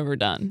thing I've ever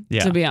done,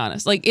 to be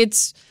honest. Like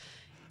it's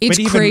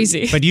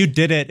crazy. But you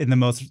did it in the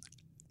most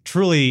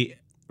truly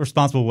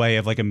responsible way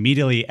of like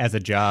immediately as a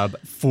job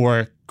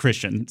for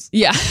Christians.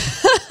 Yeah.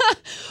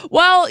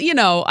 Well,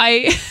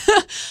 I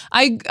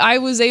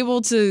was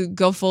able to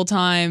go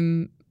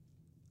full-time,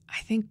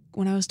 I think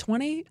when I was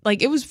 20,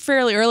 like it was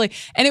fairly early,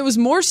 and it was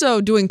more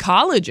so doing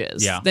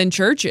colleges than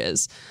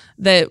churches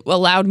that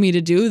allowed me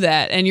to do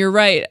that. And you're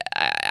right.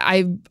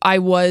 I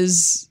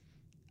was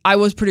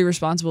pretty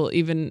responsible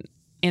even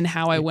in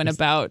how I went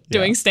about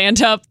doing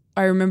stand up.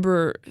 I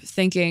remember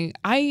thinking,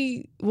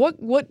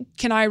 what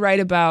can I write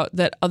about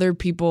that other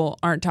people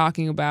aren't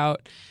talking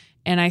about?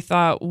 And I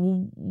thought,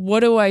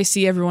 what do I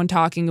see everyone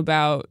talking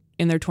about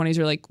in their 20s,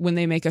 or like when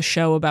they make a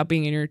show about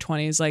being in your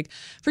 20s. Like,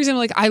 for example,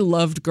 like I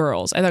loved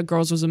Girls. I thought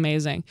Girls was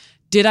amazing.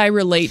 Did I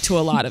relate to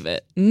a lot of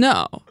it?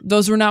 No,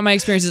 those were not my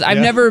experiences. I've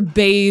never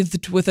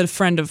bathed with a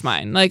friend of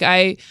mine. Like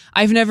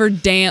I've never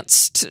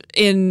danced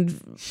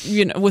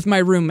with my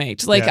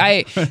roommate.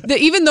 Like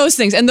even those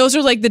things, and those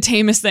are like the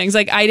tamest things.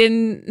 Like I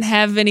didn't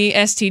have any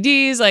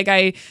STDs. Like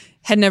I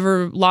had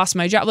never lost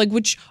my job, like,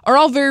 which are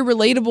all very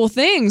relatable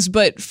things.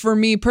 But for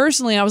me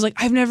personally, I was like,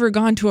 I've never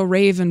gone to a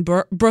rave in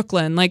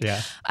Brooklyn. Like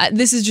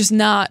this is just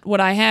not what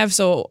I have.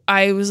 So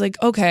I was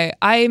like, okay,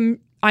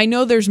 I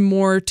know there's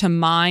more to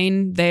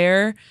mine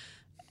there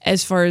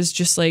as far as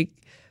just like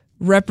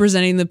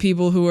representing the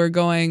people who are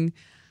going,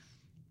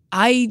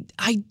 I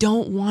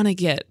don't want to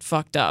get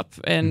fucked up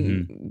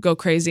and go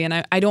crazy.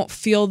 And I don't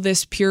feel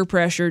this peer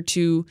pressure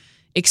to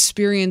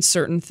experience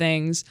certain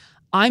things.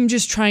 I'm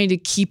just trying to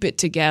keep it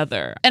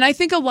together. And I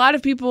think a lot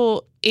of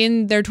people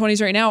in their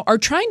 20s right now are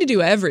trying to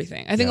do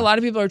everything. I think a lot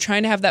of people are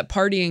trying to have that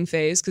partying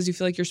phase because you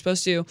feel like you're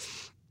supposed to,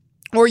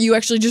 or you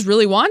actually just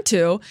really want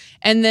to.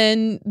 And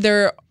then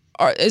there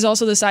is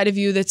also the side of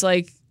you that's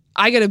like,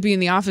 I got to be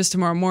in the office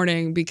tomorrow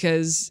morning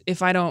because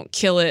if I don't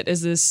kill it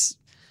as this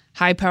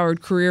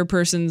high-powered career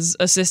person's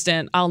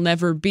assistant, I'll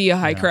never be a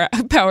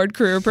high-powered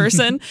career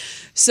person.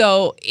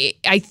 So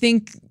I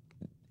think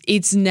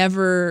there's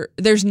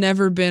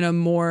never been a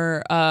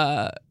more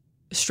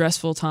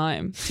stressful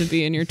time to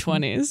be in your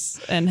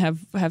 20s and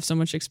have so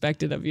much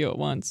expected of you at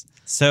once.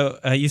 So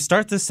you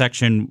start this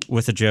section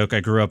with a joke. I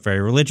grew up very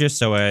religious,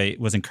 so I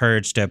was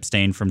encouraged to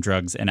abstain from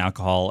drugs and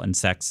alcohol and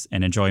sex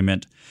and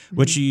enjoyment,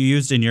 which you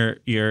used in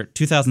your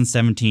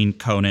 2017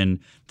 Conan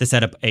to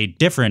set up a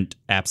different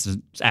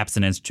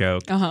abstinence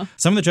joke.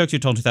 Some of the jokes you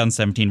told in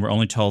 2017 were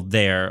only told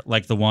there,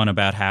 like the one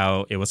about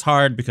how it was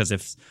hard because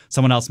if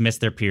someone else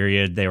missed their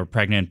period, they were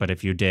pregnant, but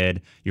if you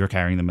did, you were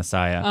carrying the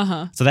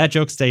Messiah. So that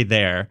joke stayed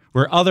there.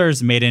 Were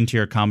others made into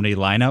your comedy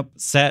lineup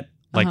set?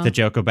 Like the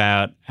joke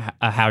about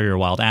how you're a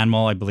wild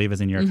animal, I believe, is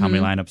in your comedy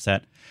lineup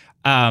set.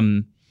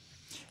 Can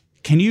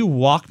you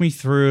walk me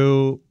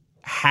through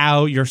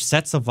how your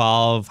sets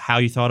evolve, how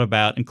you thought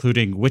about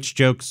including which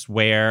jokes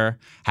where,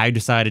 how you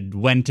decided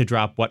when to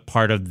drop what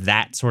part of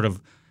that sort of,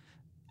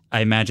 I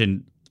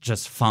imagine,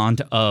 just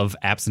font of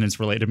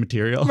abstinence-related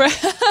material?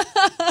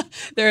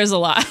 There is a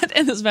lot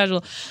in the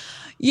special.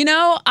 You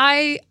know,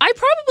 I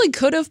probably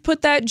could have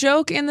put that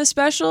joke in the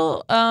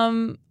special.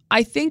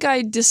 I think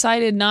I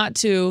decided not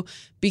to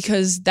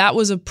because that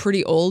was a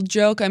pretty old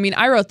joke. I mean,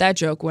 I wrote that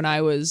joke when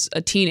I was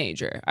a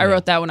teenager. I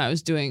wrote that when I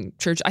was doing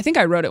church. I think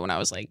I wrote it when I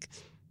was like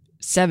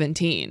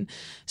 17.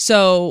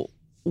 So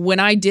when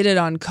I did it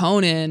on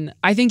Conan,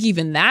 I think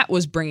even that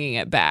was bringing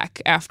it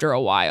back after a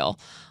while,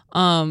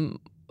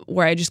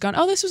 where I just gone,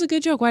 oh, this was a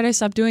good joke. Why did I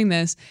stop doing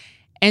this?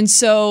 And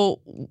so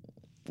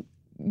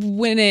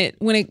when it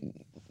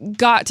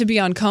got to be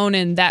on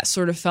Conan, that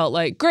sort of felt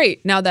like,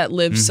 great, now that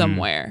lives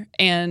somewhere.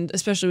 And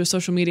especially with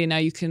social media, now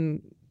you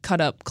can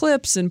cut up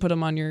clips and put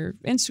them on your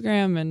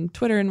Instagram and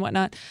Twitter and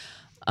whatnot.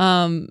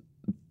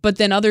 But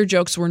then other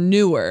jokes were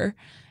newer,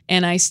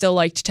 and I still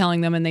liked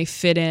telling them, and they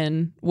fit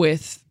in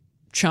with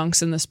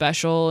chunks in the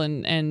special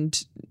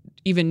and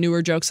even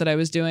newer jokes that I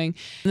was doing.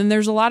 And then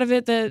there's a lot of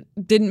it that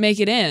didn't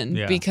make it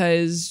in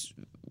because,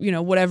 you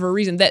know, whatever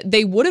reason that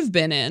they would have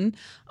been in,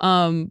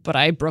 but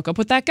I broke up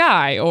with that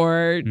guy,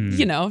 or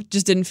you know,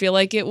 just didn't feel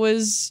like it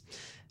was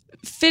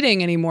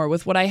fitting anymore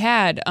with what I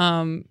had.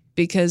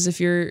 Because if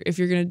you're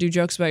gonna do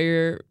jokes about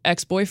your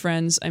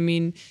ex-boyfriends, I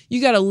mean,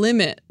 you got to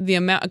limit the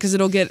amount because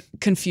it'll get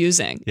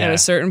confusing at a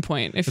certain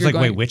point. If it's you're like,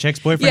 going, wait, which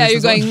ex-boyfriend? Yeah, is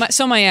you're this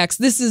going. one? My ex.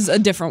 This is a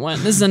different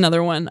one. This is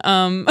another one.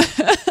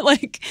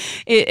 Like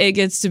it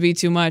gets to be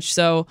too much.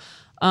 So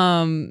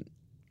I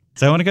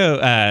want to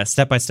go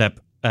step by step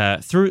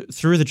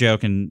through the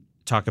joke and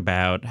talk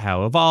about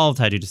how it evolved.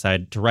 How did you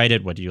decide to write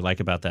it? What do you like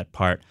about that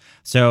part?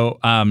 So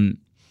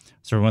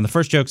one of the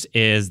first jokes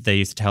is they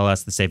used to tell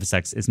us the safest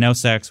sex is no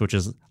sex, which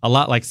is a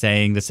lot like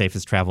saying the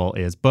safest travel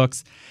is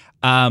books.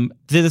 Did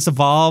this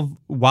evolve?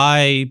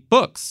 Why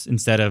books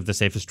instead of the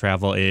safest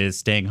travel is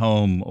staying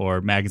home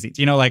or magazines?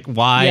 You know, like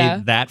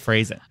why that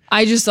phrasing?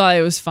 I just thought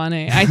it was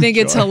funny. I think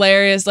it's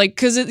hilarious. Like,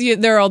 because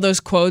there are all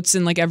those quotes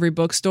in like every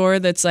bookstore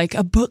that's like,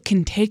 a book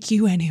can take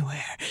you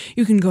anywhere.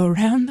 You can go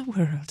around the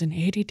world in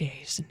 80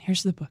 days, and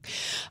here's the book.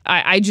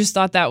 I just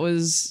thought that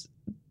was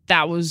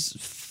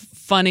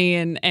funny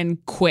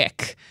and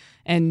quick.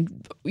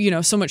 And, you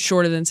know, so much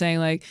shorter than saying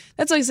like,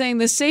 that's like saying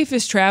the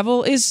safest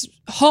travel is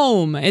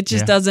home. It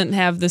just doesn't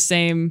have the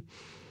same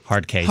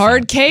hard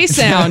K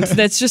sound.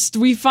 That's just,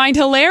 we find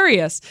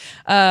hilarious.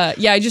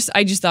 I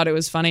just thought it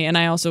was funny. And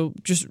I also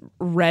just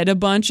read a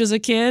bunch as a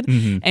kid.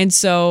 And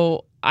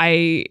so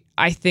I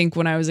think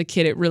when I was a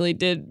kid, it really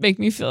did make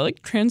me feel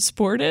like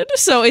transported.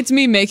 So it's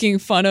me making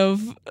fun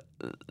of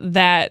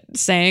that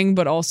saying,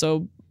 but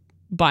also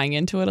buying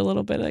into it a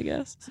little bit, I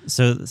guess.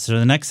 So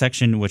the next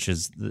section, which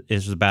is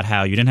about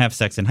how you didn't have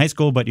sex in high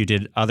school, but you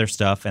did other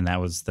stuff, and that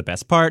was the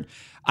best part.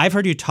 I've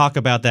heard you talk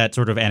about that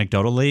sort of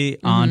anecdotally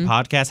on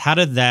podcasts. How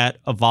did that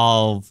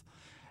evolve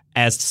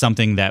as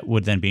something that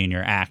would then be in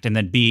your act? And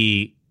then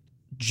B,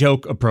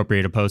 joke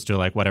appropriate opposed to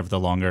like whatever the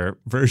longer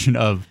version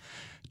of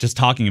just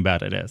talking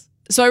about it is?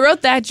 So I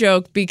wrote that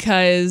joke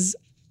because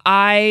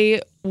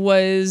I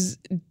was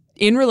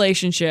in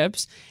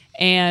relationships,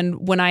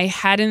 and when I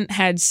hadn't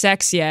had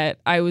sex yet,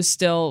 I was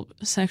still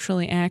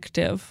sexually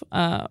active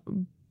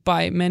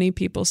by many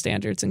people's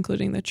standards,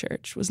 including the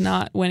church. Was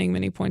not winning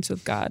many points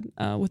with God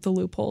with the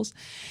loopholes.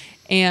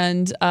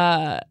 And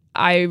I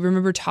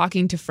remember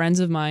talking to friends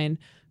of mine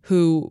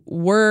who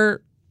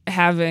were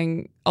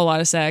having a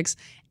lot of sex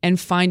and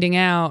finding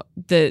out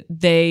that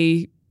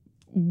they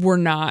were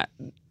not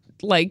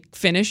like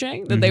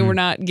finishing, that they were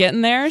not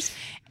getting theirs.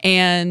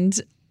 And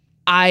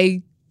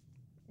I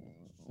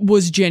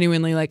was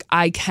genuinely like,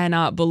 I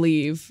cannot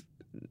believe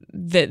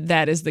that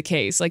that is the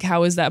case. Like,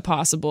 how is that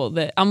possible?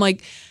 That I'm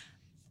like,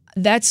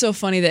 that's so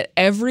funny that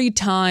every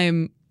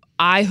time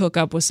I hook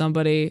up with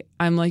somebody,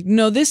 I'm like,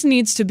 no, this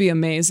needs to be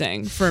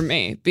amazing for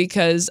me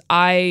because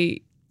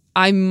I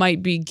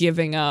might be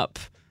giving up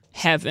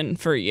heaven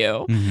for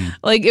you.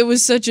 Like, it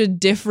was such a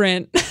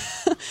different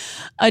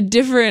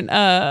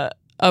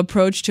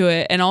approach to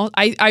it. And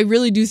I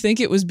really do think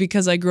it was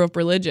because I grew up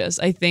religious.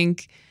 I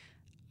think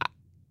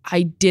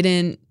I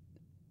didn't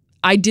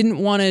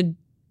want to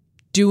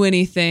do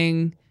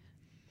anything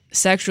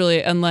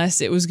sexually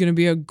unless it was going to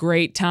be a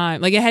great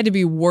time. Like, it had to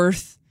be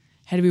worth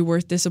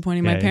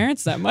disappointing my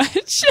parents that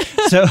much.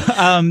 So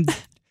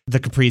the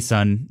Capri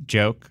Sun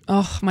joke.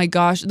 Oh my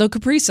gosh, the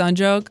Capri Sun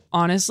joke,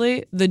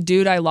 honestly, the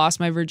dude I lost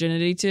my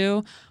virginity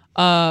to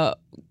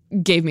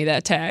gave me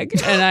that tag,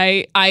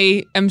 and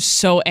I am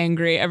so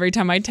angry every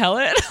time I tell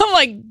it. I'm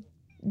like,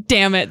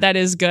 damn it, that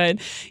is good.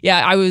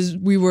 Yeah, I was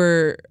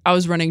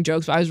running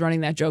jokes, but I was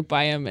running that joke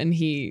by him, and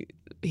he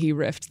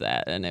riffed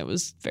that, and it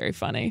was very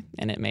funny,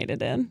 and it made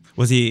it in.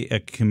 Was he a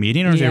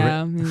comedian or was he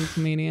was a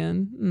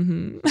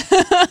comedian?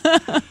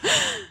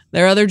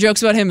 There are other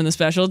jokes about him in the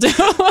special too.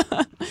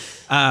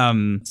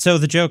 So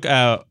the joke,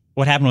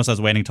 what happened was I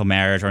was waiting till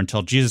marriage or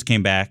until Jesus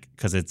came back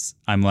because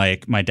I'm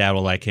like, my dad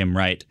will like him,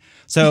 right?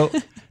 So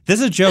this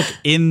is a joke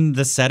in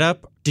the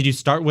setup. Did you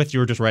start with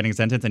you were just writing a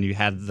sentence and you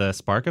had the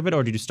spark of it,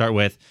 or did you start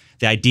with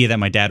the idea that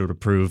my dad would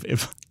approve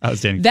if I was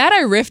dating? That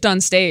I riffed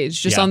on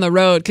stage, just on the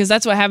road, because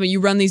that's what happened.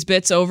 You run these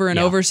bits over and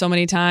over so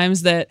many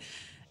times that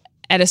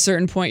at a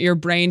certain point your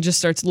brain just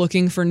starts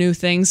looking for new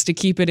things to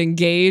keep it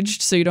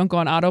engaged so you don't go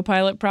on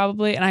autopilot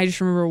probably. And I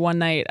just remember one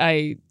night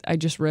I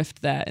just riffed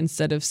that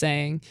instead of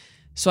saying,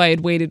 so I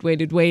had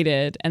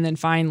waited, and then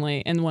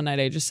finally, and one night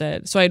I just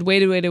said, so I had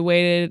waited,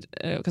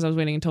 because I was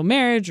waiting until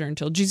marriage or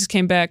until Jesus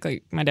came back,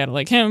 like my dad would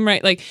like him,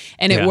 right? Like,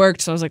 and it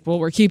worked, so I was like, well,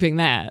 we're keeping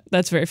that.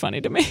 That's very funny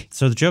to me.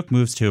 So the joke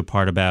moves to a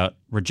part about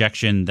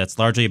rejection that's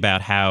largely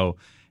about how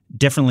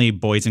differently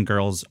boys and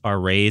girls are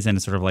raised, and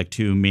it's sort of like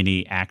two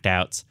mini act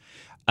outs.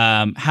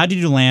 How did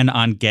you land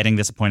on getting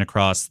this point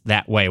across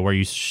that way, where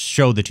you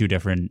show the two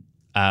different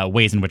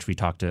ways in which we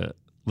talk to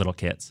little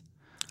kids?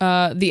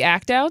 The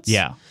act outs?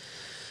 Yeah.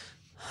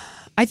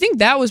 I think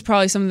that was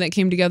probably something that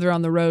came together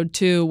on the road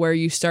too, where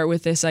you start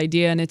with this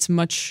idea and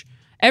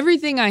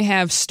everything I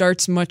have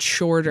starts much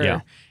shorter.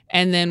 Yeah.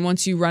 And then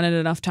once you run it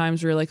enough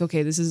times where you're like,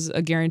 okay, this is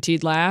a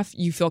guaranteed laugh,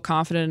 you feel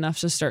confident enough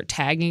to start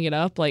tagging it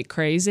up like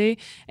crazy.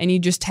 And you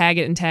just tag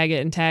it and tag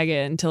it and tag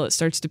it until it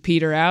starts to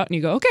peter out. And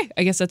you go, okay,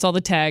 I guess that's all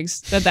the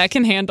tags that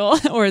can handle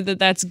or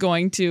that's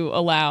going to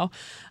allow.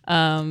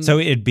 So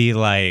it'd be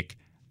like,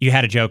 you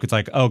had a joke, it's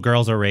like, oh,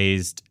 girls are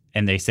raised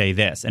and they say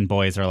this and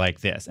boys are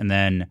like this. And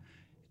then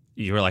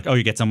you were like, oh,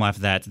 you get some laugh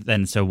at that.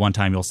 Then so one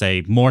time you'll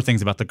say more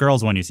things about the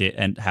girls when you see it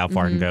and how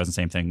far it goes, and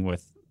same thing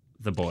with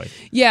the boy.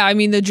 Yeah, I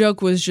mean, the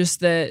joke was just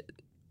that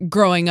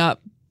growing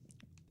up,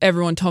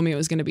 everyone told me it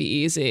was going to be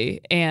easy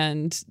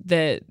and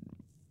that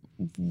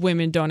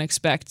women don't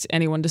expect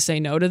anyone to say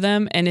no to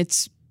them. And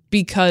it's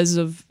because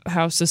of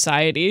how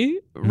society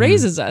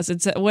raises us.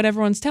 It's what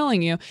everyone's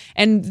telling you.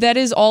 And that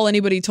is all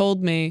anybody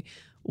told me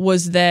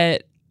was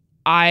that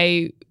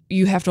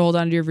you have to hold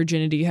on to your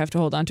virginity. You have to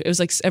hold on to it. It was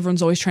like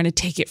everyone's always trying to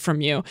take it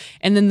from you.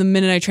 And then the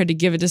minute I tried to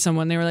give it to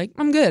someone, they were like,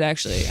 I'm good,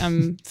 actually.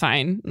 I'm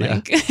fine.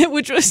 Like,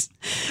 which was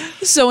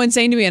so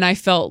insane to me. And I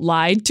felt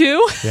lied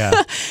to.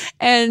 Yeah.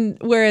 And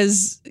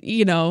whereas,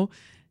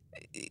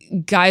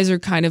 guys are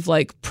kind of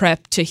like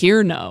prepped to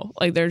hear no.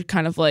 Like they're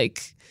kind of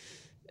like,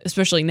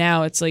 especially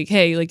now, it's like,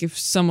 hey, like if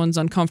someone's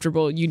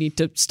uncomfortable, you need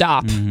to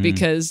stop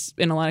because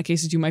in a lot of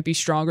cases you might be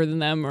stronger than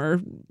them or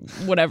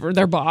whatever,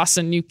 their boss,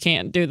 and you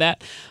can't do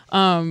that.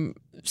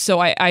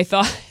 So I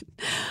thought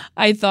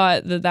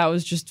that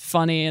was just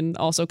funny and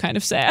also kind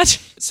of sad.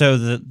 So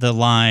the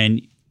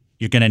line,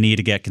 you're going to need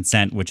to get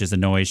consent, which is a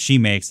noise she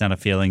makes, not a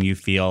feeling you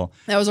feel.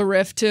 That was a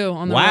riff too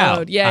on the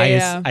road.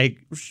 Yeah, I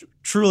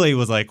truly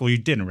was like, well, you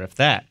didn't riff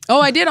that.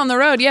 Oh, I did on the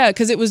road, yeah,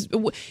 because it was,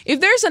 if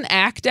there's an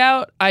act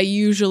out, I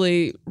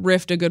usually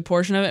riffed a good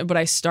portion of it, but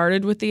I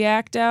started with the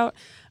act out.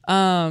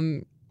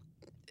 And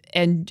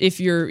once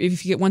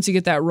you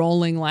get that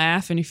rolling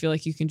laugh and you feel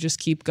like you can just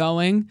keep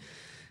going,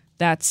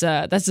 that's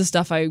the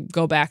stuff I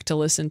go back to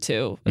listen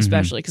to,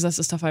 especially because that's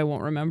the stuff I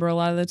won't remember a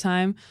lot of the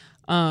time.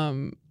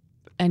 And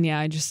yeah,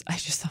 I just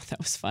thought that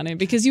was funny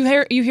because you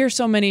hear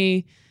so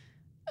many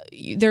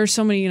there are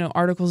so many,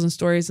 articles and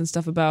stories and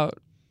stuff about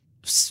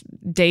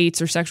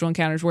dates or sexual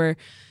encounters where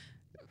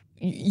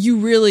you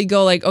really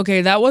go like,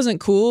 okay, that wasn't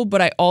cool,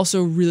 but I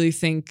also really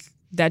think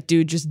that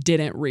dude just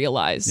didn't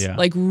realize,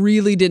 like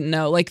really didn't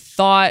know, like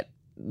thought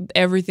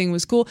everything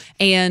was cool.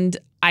 And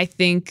I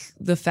think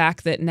the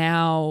fact that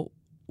now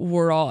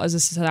we're all as a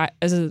society,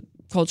 as a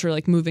culture,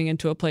 like moving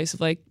into a place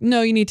of like,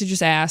 no, you need to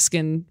just ask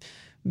and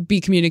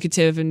be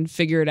communicative and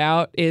figure it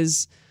out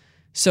is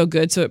so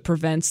good. So it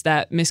prevents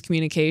that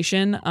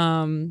miscommunication.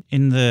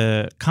 In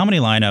the comedy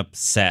lineup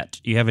set,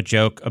 you have a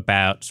joke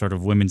about sort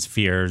of women's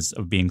fears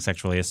of being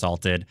sexually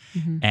assaulted,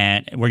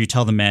 and where you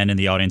tell the men in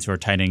the audience who are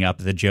tightening up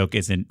the joke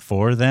isn't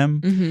for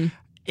them.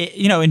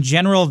 In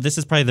general, this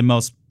is probably the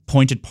most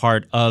pointed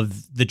part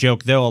of the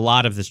joke, though a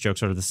lot of this joke,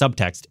 sort of the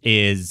subtext,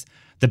 is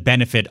the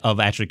benefit of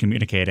actually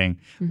communicating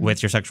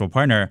with your sexual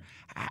partner.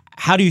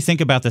 How do you think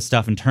about this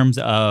stuff in terms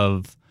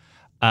of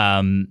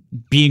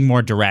being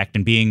more direct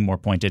and being more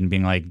pointed and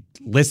being like,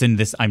 listen,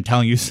 I'm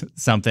telling you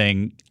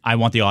something. I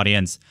want the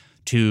audience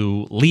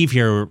to leave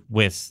here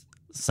with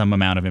some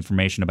amount of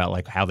information about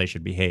like how they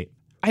should behave.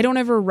 I don't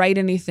ever write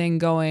anything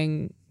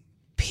going,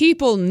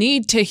 people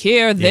need to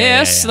hear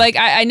this. Like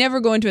I never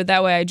go into it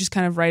that way. I just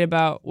kind of write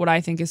about what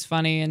I think is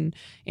funny and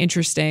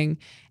interesting.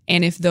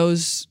 And if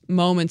those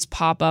moments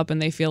pop up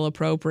and they feel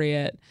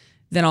appropriate,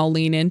 then I'll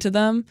lean into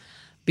them.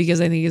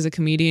 Because I think as a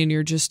comedian,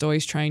 you're just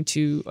always trying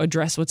to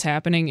address what's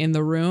happening in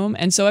the room.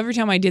 And so every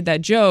time I did that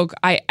joke,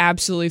 I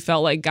absolutely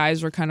felt like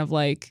guys were kind of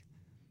like,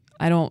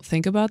 I don't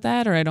think about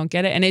that or I don't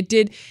get it. And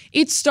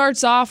it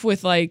starts off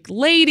with like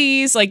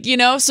ladies, like,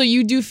 so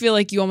you do feel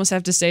like you almost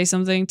have to say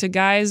something to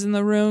guys in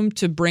the room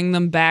to bring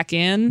them back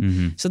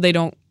in so they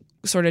don't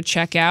sort of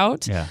check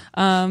out.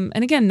 And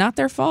again, not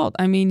their fault.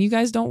 I mean, you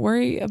guys don't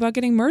worry about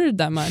getting murdered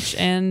that much.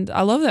 And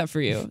I love that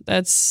for you.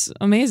 That's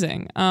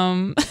amazing.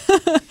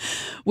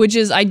 Which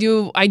is, I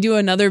do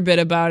another bit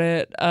about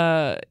it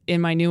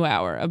in my new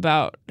hour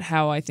about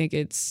how I think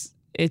it's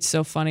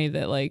so funny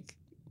that like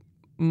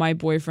my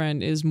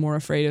boyfriend is more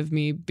afraid of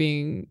me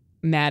being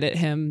mad at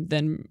him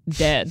than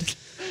dead.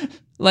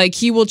 Like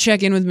he will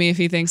check in with me if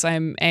he thinks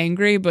I'm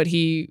angry, but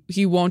he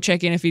won't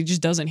check in if he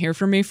just doesn't hear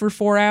from me for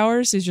 4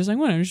 hours. He's just like,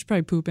 well, I'm just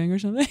probably pooping or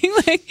something.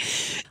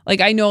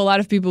 like I know a lot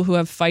of people who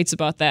have fights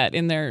about that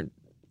in their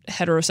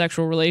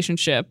heterosexual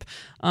relationship,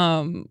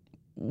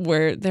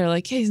 where they're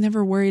like, hey, he's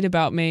never worried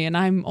about me and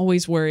I'm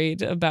always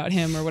worried about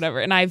him or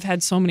whatever. And I've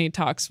had so many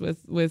talks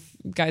with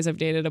guys I've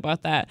dated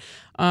about that.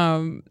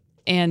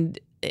 And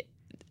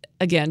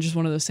again, just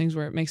one of those things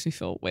where it makes me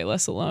feel way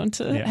less alone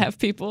to have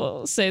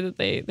people say that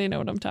they know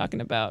what I'm talking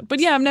about.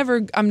 But yeah, I'm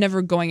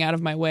never going out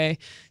of my way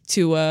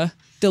to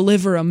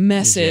deliver a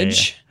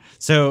message.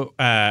 So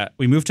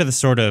we moved to the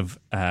sort of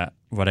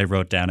what I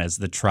wrote down as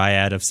the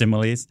triad of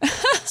similes.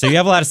 So you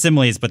have a lot of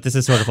similes, but this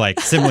is sort of like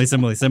simile,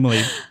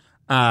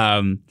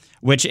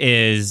 which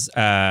is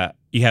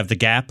you have the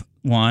Gap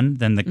one,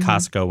 then the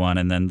Costco one,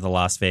 and then the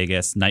Las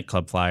Vegas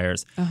nightclub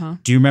flyers.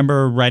 Do you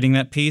remember writing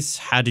that piece?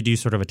 How did you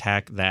sort of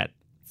attack that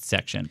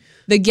section?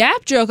 The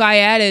Gap joke I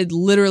added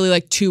literally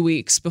like 2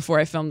 weeks before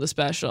I filmed the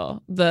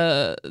special.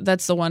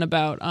 That's the one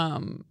about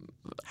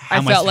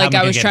I felt like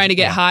I was trying to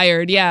get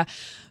hired. Yeah.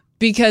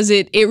 Because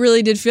it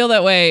really did feel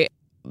that way.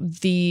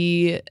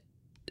 The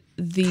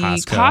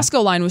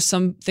Costco line was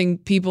something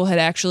people had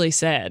actually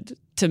said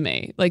to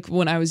me. Like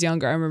when I was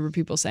younger, I remember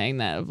people saying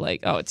that of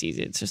like, oh, it's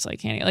easy. It's just like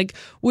candy. Like,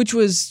 which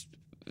was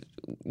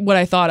what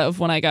I thought of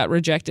when I got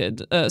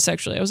rejected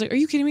sexually. I was like, are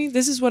you kidding me?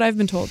 This is what I've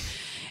been told.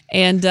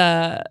 And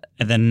then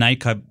the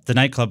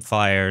nightclub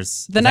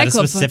flyers. The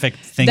nightclub specific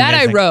thing that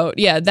I wrote.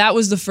 Yeah, that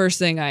was the first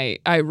thing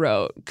I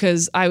wrote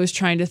because I was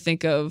trying to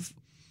think of.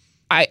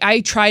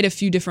 I tried a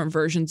few different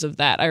versions of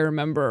that. I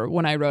remember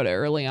when I wrote it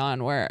early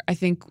on, where I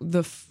think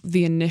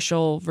the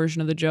initial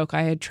version of the joke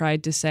I had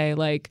tried to say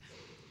like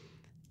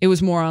it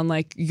was more on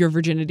like your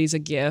virginity's a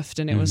gift,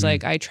 and it was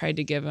like I tried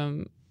to give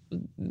him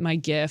my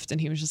gift,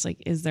 and he was just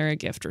like, "Is there a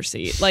gift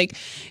receipt?" Like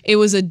it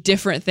was a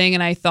different thing,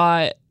 and I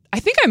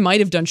think I might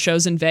have done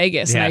shows in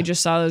Vegas and I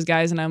just saw those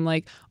guys and I'm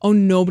like, oh,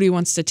 nobody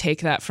wants to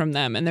take that from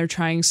them and they're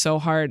trying so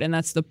hard and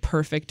that's the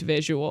perfect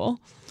visual.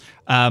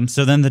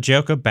 So then the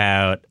joke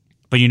about,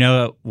 but you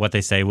know what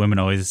they say, women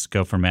always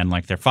go for men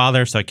like their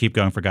father, so I keep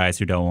going for guys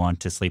who don't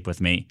want to sleep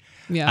with me.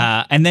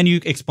 Yeah. And then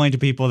you explain to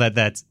people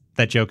that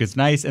joke is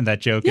nice and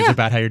that joke is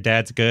about how your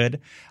dad's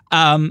good.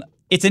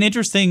 It's an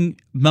interesting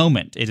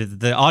moment.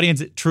 The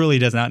audience truly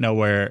does not know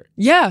where.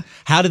 Yeah.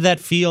 How did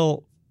that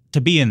feel to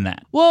be in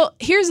that? Well,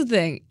 here's the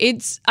thing.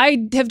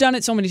 I have done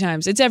it so many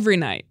times. It's every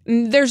night.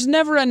 There's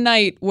never a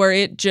night where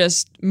it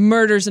just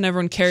murders and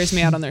everyone carries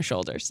me out on their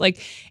shoulders.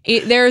 Like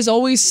there is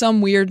always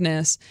some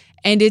weirdness,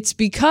 and it's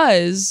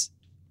because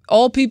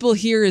all people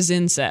hear is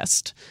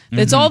incest.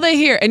 That's all they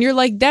hear. And you're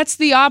like, that's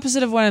the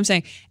opposite of what I'm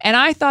saying. And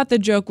I thought the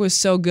joke was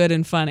so good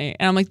and funny.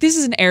 And I'm like, this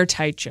is an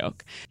airtight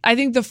joke. I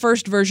think the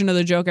first version of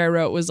the joke I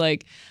wrote was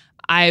like,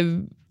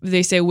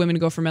 they say women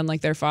go for men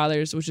like their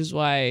fathers, which is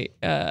why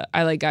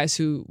I like guys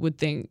who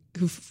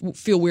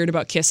feel weird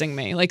about kissing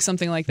me, like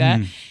something like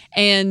that.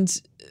 And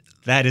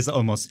That is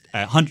almost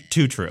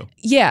too true.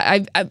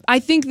 Yeah, I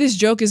think this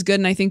joke is good,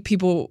 and I think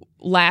people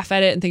laugh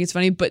at it and think it's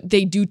funny, but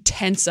they do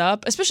tense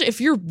up, especially if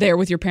you're there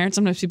with your parents.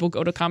 Sometimes people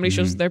go to comedy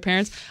shows with their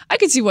parents. I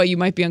can see why you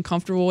might be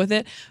uncomfortable with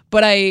it,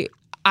 but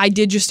I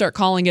did just start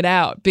calling it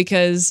out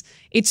because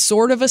it's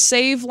sort of a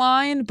save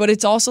line, but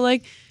it's also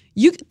like,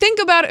 you think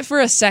about it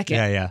for a second.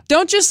 Yeah.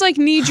 Don't just like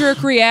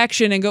knee-jerk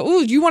reaction and go,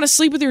 ooh, do you want to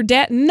sleep with your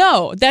dad?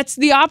 No, that's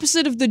the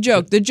opposite of the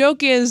joke. The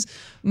joke is,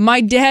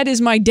 my dad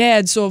is my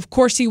dad, so of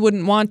course he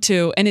wouldn't want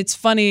to. And it's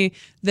funny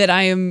that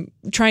I am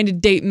trying to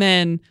date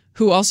men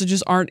who also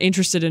just aren't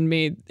interested in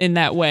me in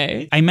that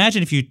way. I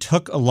imagine if you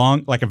took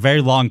a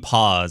very long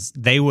pause,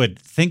 they would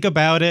think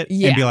about it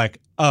and be like,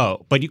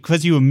 oh, but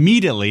because you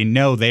immediately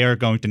know they are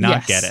going to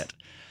not get it.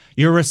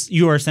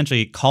 You are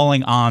essentially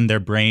calling on their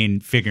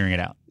brain figuring it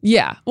out.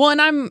 Yeah. Well,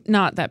 and I'm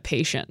not that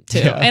patient too.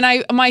 Yeah.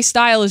 And my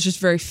style is just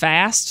very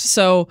fast.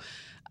 So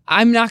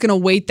I'm not going to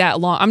wait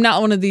that long. I'm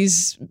not one of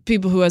these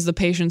people who has the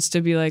patience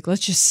to be like, let's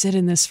just sit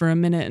in this for a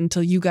minute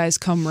until you guys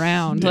come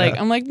round. Yeah. Like,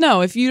 I'm like,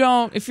 no, if you're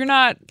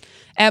not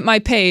at my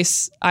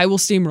pace, I will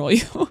steamroll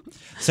you.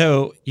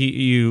 So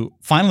you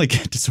finally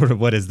get to sort of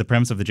what is the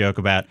premise of the joke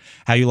about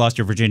how you lost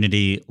your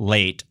virginity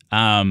late,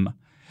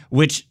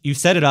 which you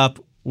set it up,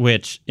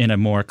 which in a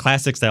more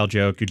classic style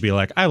joke, you'd be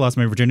like, I lost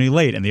my virginity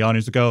late. And the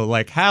audience would go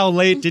like, how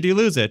late did you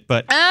lose it?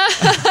 But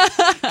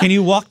can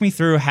you walk me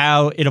through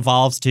how it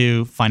evolves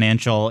to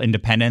financial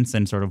independence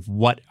and sort of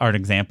what are an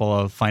example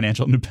of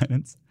financial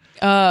independence?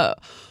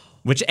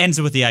 Which ends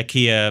with the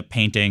IKEA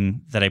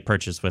painting that I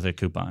purchased with a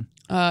coupon.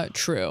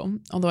 True.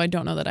 Although I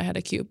don't know that I had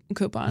a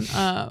coupon.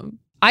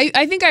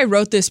 I think I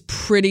wrote this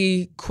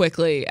pretty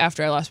quickly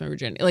after I lost my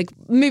virginity. Like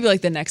maybe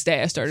like the next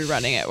day I started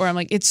running it, where I'm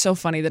like, it's so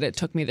funny that it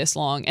took me this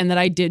long and that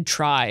I did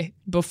try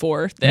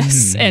before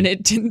this and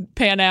it didn't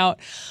pan out.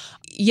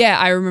 Yeah,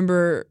 I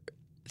remember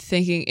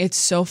thinking it's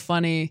so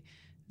funny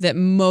that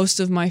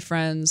most of my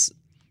friends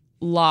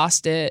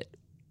lost it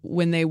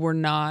when they were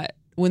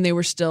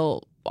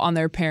still on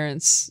their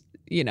parents'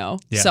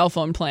 cell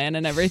phone plan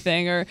and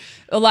everything, or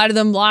a lot of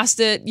them lost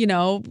it,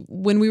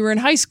 when we were in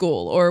high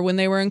school or when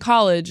they were in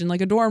college in like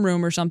a dorm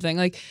room or something.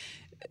 Like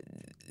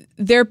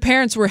their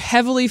parents were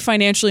heavily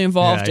financially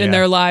involved in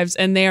their lives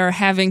and they are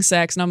having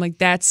sex. And I'm like,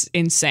 that's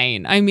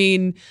insane. I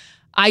mean,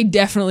 I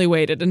definitely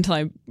waited until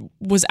I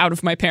was out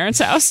of my parents'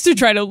 house to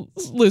try to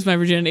lose my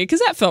virginity because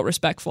that felt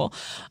respectful.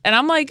 And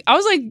I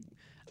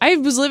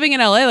was living in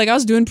LA, like I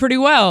was doing pretty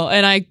well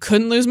and I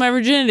couldn't lose my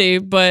virginity.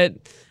 But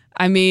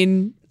I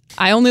mean,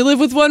 I only live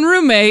with one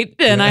roommate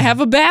and I have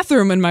a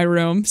bathroom in my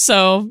room.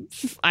 So,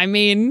 I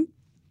mean,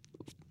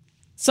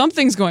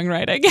 something's going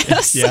right, I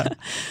guess. Yeah.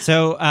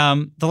 So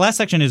the last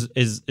section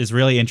is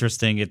really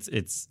interesting.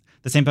 It's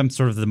the same time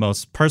sort of the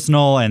most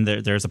personal, and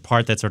there's a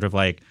part that's sort of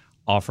like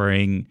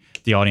offering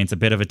the audience a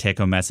bit of a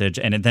take-home message,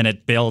 and then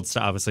it builds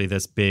to obviously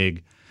this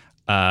big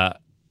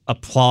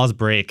applause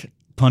break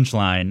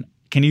punchline.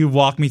 Can you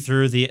walk me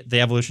through the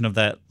evolution of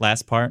that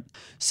last part?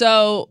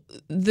 So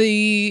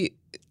the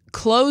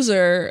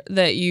closer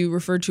that you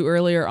referred to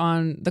earlier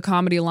on the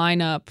comedy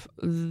lineup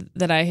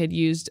that I had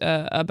used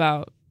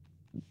about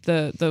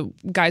the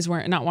guys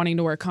not wanting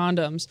to wear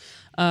condoms,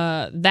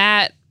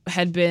 that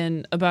had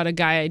been about a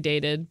guy I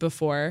dated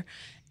before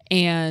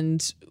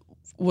and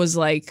was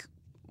like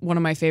one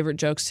of my favorite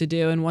jokes to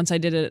do. And once I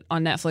did it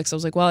on Netflix, I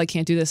was like, well, I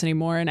can't do this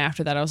anymore. And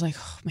after that, I was like,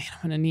 oh man,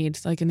 I'm going to need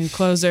like a new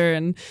closer.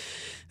 And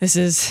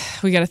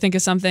we got to think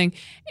of something.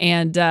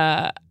 And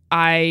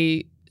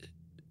I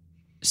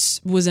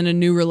was in a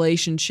new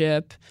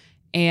relationship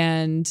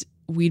and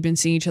we'd been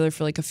seeing each other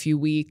for like a few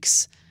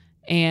weeks.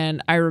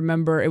 And I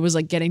remember it was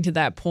like getting to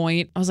that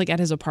point. I was like at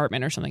his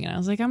apartment or something. And I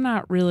was like, I'm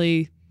not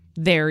really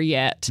there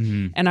yet.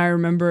 Mm-hmm. And I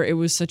remember it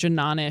was such a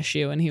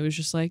non-issue. And he was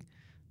just like,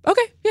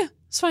 okay, yeah,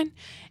 it's fine.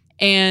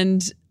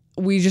 And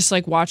we just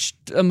like watched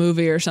a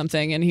movie or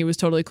something and he was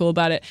totally cool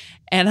about it.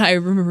 And I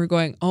remember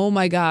going, oh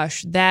my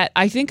gosh,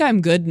 I think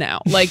I'm good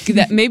now. Like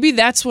that, maybe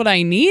that's what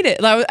I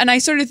needed. And I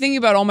started thinking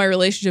about all my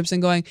relationships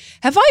and going,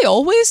 have I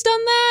always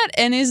done that?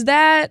 And is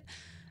that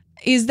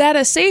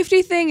a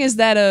safety thing? Is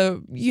that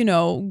a,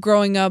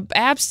 growing up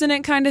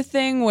abstinent kind of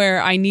thing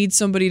where I need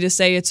somebody to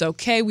say it's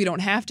okay, we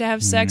don't have to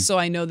have sex, so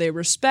I know they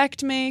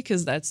respect me?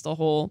 Because that's the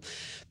whole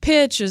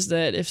pitch, is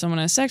that if someone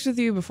has sex with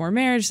you before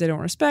marriage, they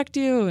don't respect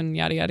you, and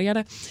yada,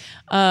 yada,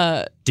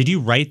 yada. Did you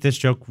write this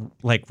joke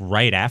like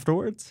right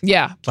afterwards?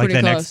 Yeah, pretty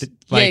close.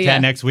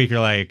 That next week, you're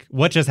like,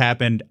 what just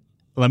happened?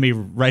 Let me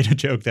write a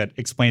joke that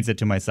explains it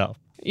to myself.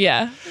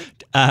 Yeah.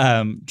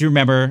 Do you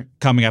remember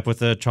coming up with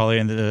the Charlie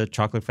and the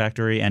Chocolate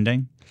Factory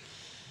ending?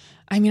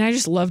 I mean, I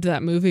just loved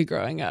that movie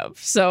growing up.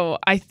 So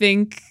I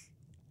think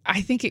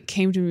it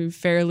came to me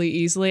fairly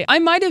easily. I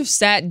might have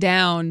sat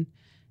down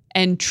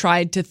and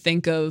tried to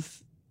think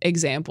of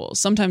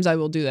examples. Sometimes I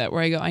will do that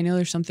where I go, I know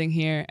there's something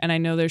here and I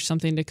know there's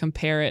something to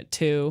compare it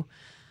to.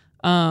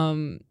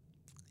 And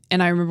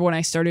I remember when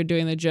I started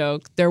doing the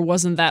joke, there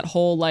wasn't that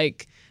whole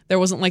there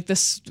wasn't like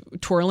this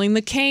twirling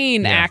the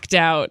cane act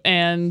out.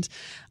 And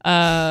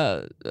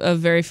a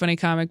very funny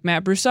comic,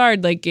 Matt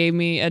Broussard, gave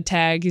me a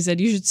tag. He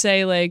said, you should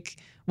say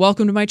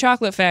welcome to my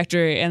chocolate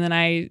factory. And then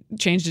I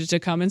changed it to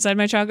come inside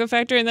my chocolate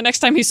factory. And the next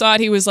time he saw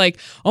it, he was like,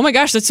 oh my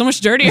gosh, that's so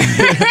much dirtier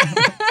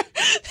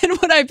than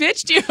what I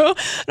pitched you.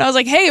 And I was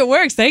like, hey, it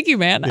works. Thank you,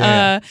 man.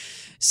 Yeah.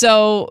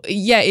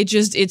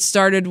 It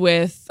started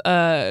with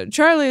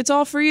Charlie, it's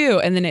all for you.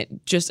 And then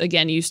it just,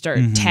 again, you start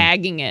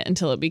tagging it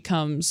until it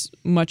becomes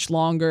much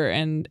longer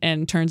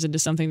and turns into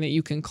something that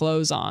you can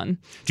close on.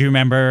 Do you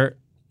remember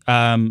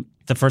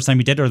the first time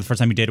you did it, or the first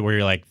time you did it where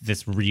you're like,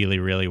 this really,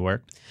 really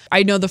worked?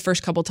 I know the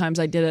first couple times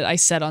I did it, I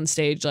said on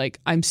stage,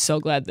 like, I'm so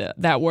glad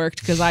that worked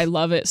because I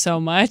love it so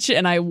much,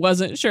 and I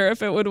wasn't sure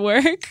if it would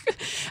work.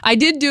 I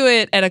did do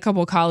it at a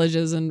couple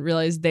colleges and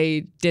realized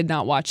they did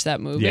not watch that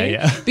movie.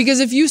 Yeah.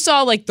 Because if you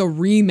saw like the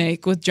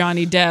remake with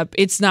Johnny Depp,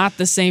 it's not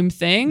the same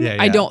thing,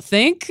 I don't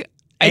think.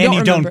 And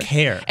you don't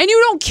care. And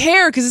you don't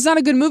care because it's not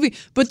a good movie.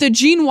 But the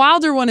Gene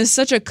Wilder one is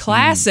such a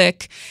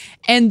classic.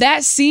 And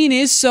that scene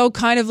is so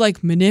kind of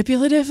like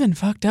manipulative and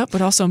fucked up,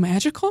 but also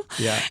magical.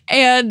 Yeah.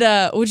 And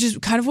which is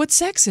kind of what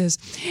sex is.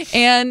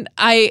 And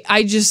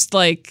I just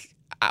like,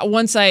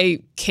 once I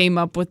came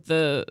up with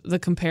the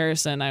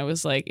comparison, I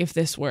was like, if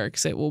this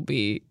works, it will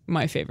be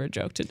my favorite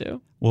joke to do.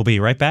 We'll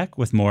be right back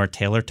with more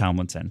Taylor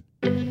Tomlinson.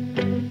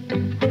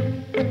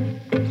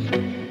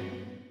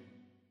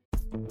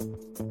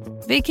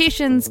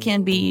 Vacations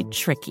can be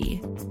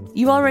tricky.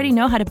 You already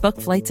know how to book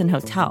flights and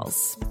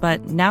hotels,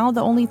 but now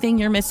the only thing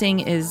you're missing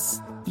is,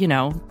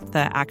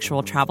 the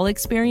actual travel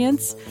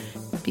experience.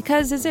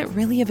 Because is it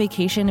really a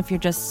vacation if you're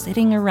just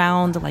sitting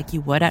around like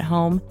you would at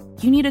home?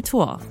 You need a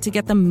tool to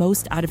get the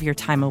most out of your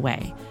time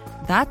away.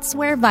 That's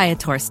where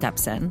Viator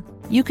steps in.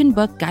 You can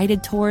book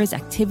guided tours,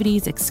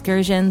 activities,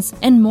 excursions,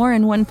 and more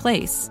in one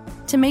place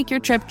to make your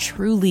trip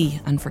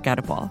truly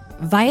unforgettable.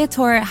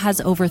 Viator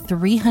has over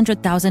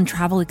 300,000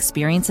 travel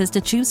experiences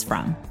to choose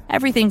from.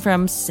 Everything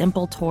from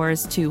simple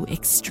tours to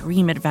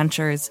extreme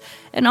adventures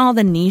and all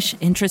the niche,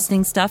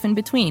 interesting stuff in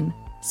between.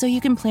 So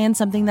you can plan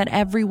something that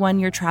everyone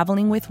you're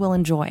traveling with will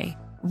enjoy.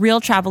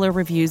 Real traveler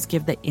reviews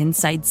give the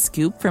inside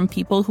scoop from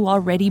people who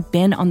already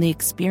been on the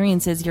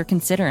experiences you're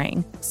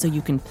considering, so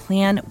you can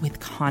plan with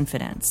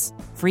confidence.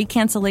 Free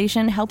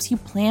cancellation helps you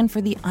plan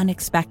for the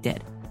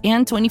unexpected.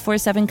 And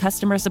 24/7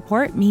 customer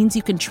support means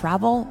you can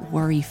travel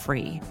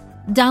worry-free.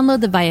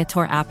 Download the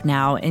Viator app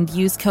now and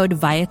use code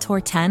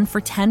Viator10 for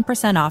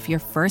 10% off your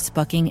first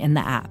booking in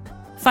the app.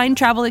 Find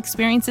travel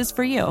experiences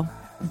for you.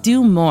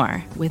 Do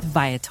more with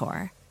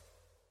Viator.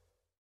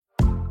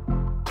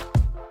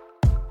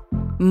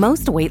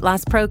 Most weight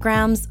loss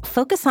programs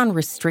focus on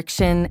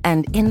restriction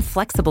and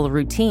inflexible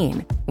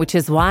routine, which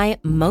is why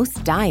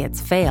most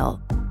diets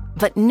fail.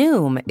 But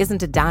Noom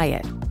isn't a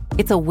diet.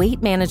 It's a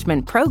weight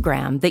management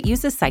program that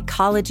uses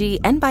psychology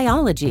and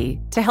biology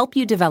to help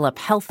you develop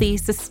healthy,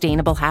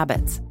 sustainable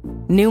habits.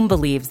 Noom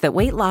believes that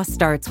weight loss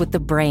starts with the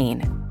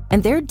brain,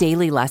 and their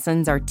daily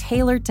lessons are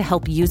tailored to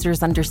help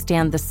users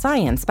understand the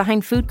science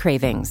behind food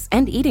cravings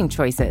and eating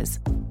choices.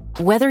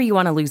 Whether you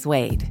want to lose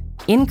weight,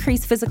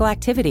 increase physical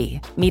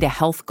activity, meet a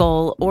health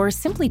goal, or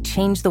simply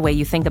change the way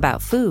you think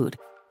about food,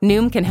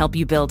 Noom can help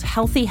you build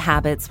healthy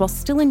habits while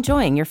still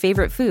enjoying your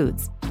favorite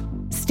foods.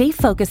 Stay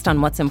focused on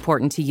what's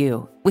important to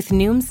you with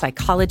Noom's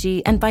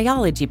psychology and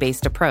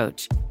biology-based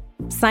approach.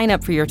 Sign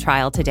up for your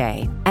trial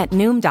today at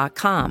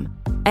Noom.com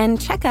and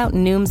check out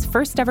Noom's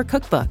first ever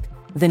cookbook,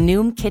 The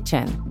Noom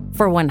Kitchen,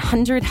 for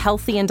 100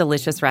 healthy and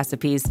delicious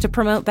recipes to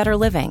promote better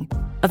living.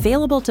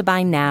 Available to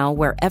buy now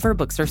wherever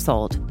books are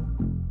sold.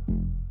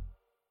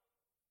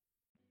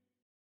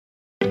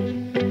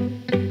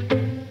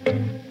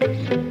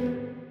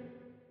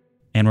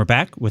 And we're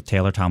back with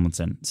Taylor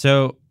Tomlinson.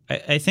 So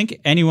I think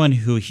anyone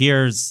who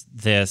hears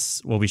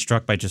this will be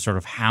struck by just sort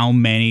of how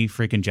many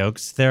freaking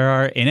jokes there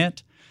are in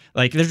it.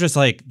 Like, there's just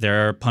like,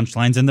 there are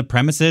punchlines in the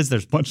premises,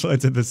 there's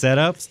punchlines in the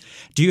setups.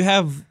 Do you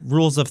have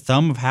rules of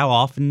thumb of how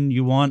often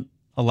you want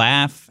a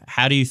laugh?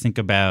 How do you think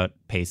about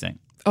pacing?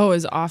 Oh,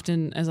 as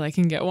often as I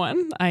can get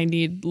one. I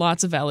need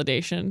lots of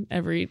validation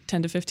every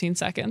 10 to 15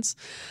 seconds.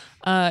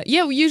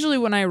 Usually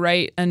when I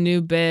write a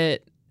new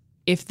bit,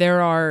 if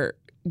there are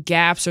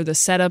gaps or the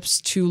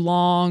setup's too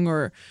long,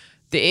 or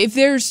if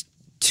there's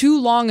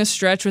too long a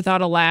stretch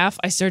without a laugh,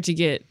 I start to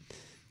get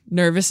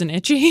nervous and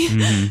itchy.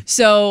 Mm-hmm.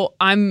 So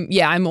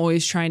I'm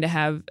always trying to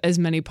have as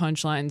many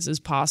punchlines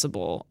as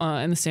possible.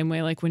 In the same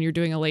way, like when you're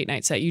doing a late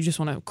night set, you just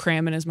want to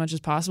cram in as much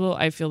as possible.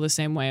 I feel the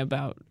same way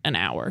about an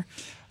hour.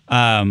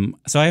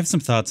 So I have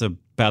some thoughts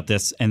about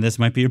this, and this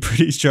might be a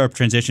pretty sharp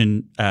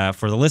transition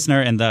for the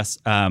listener. And thus,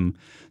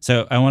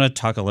 so I want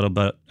to talk a little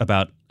bit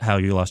about how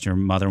you lost your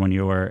mother when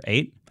you were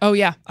 8. Oh,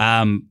 yeah.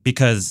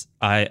 Because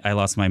I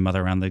lost my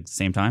mother around the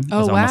same time. Oh, I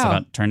was almost wow.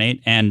 about to turn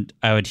 8. And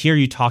I would hear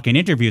you talk in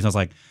interviews. And I was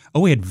like, oh,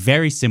 we had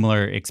very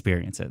similar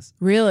experiences.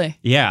 Really?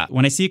 Yeah.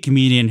 When I see a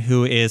comedian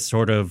who is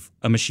sort of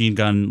a machine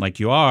gun like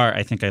you are,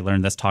 I think I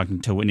learned this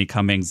talking to Whitney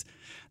Cummings,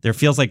 there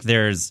feels like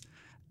there's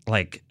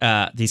like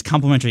these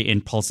complementary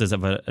impulses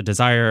of a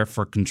desire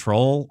for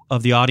control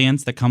of the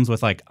audience that comes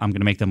with like, I'm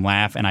going to make them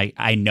laugh and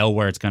I know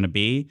where it's going to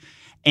be.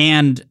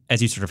 And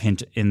as you sort of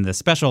hint in the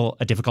special,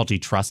 a difficulty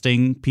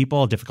trusting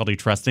people, a difficulty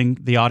trusting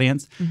the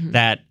audience, mm-hmm.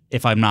 that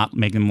if I'm not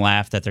making them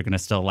laugh, that they're going to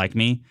still like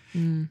me.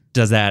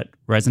 Does that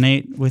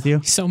resonate with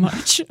you? So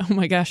much. Oh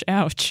my gosh,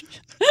 ouch.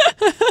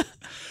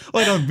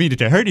 Well, I don't mean it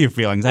to hurt your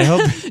feelings. I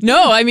hope.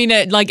 No, I mean,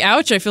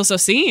 ouch, I feel so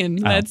seen.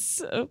 That's,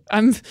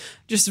 I'm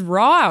just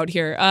raw out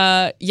here.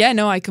 Yeah,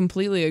 no, I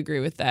completely agree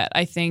with that.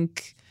 I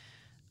think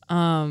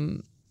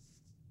the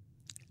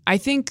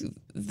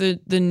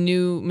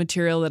new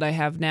material that I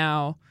have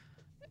now,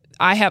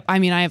 I have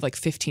like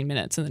 15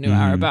 minutes in the new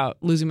hour about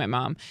losing my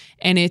mom.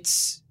 And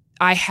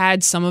I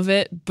had some of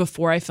it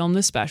before I filmed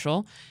this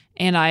special,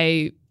 and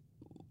I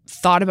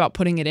thought about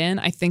putting it in.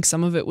 I think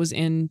some of it was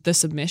in the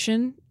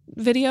submission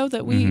video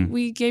that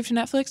we gave to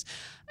Netflix,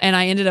 and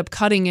I ended up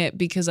cutting it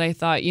because I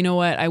thought, you know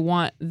what, I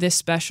want this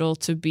special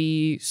to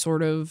be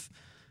sort of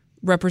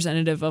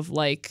representative of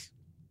like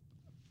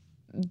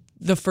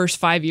the first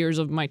 5 years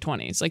of my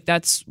 20s. Like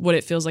that's what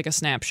it feels like a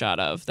snapshot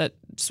of.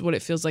 That's what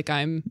it feels like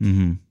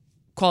I'm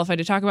qualified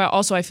to talk about.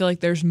 Also, I feel like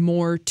there's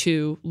more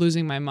to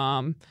losing my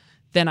mom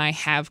than I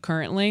have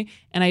currently,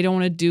 and I don't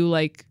want to do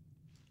like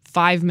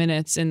 5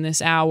 minutes in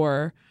this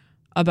hour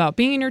about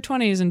being in your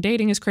 20s and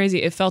dating is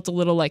crazy. It felt a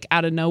little like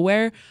out of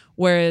nowhere,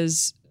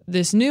 whereas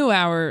this new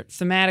hour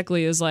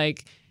thematically is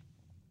like,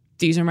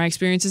 these are my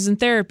experiences in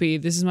therapy.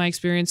 This is my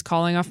experience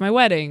calling off my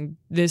wedding.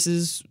 This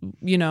is,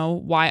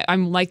 why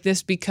I'm like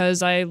this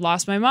because I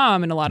lost my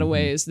mom in a lot of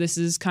ways. This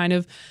is kind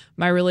of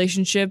my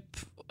relationship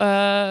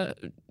now.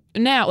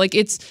 Like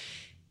it's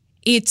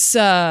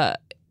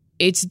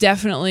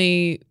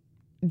definitely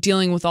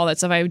dealing with all that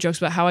stuff. I have jokes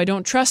about how I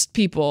don't trust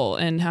people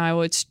and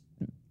how it's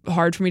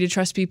hard for me to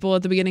trust people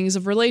at the beginnings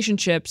of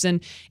relationships,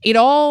 and it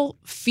all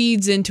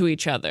feeds into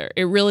each other.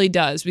 It really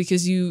does,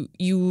 because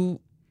you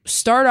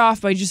start off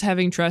by just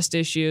having trust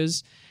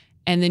issues,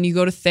 and then you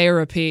go to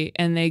therapy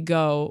and they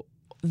go,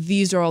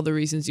 these are all the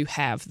reasons you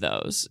have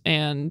those,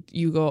 and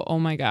you go, oh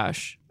my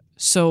gosh,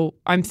 so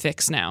I'm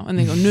fixed now. And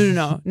they go,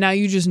 no, now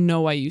you just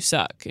know why you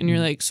suck. And you're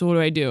like, so what do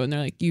I do? And they're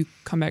like, you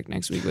come back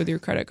next week with your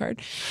credit card.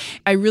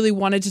 I really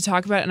wanted to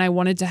talk about it, and I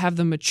wanted to have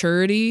the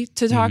maturity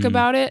to talk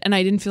about it, and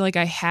I didn't feel like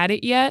I had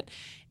it yet.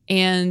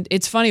 And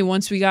it's funny,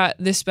 once we got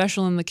this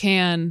special in the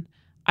can,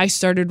 I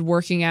started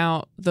working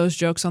out those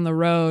jokes on the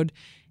road.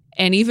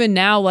 And even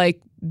now, like,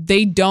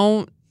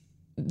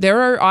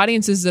 there are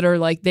audiences that are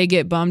like, they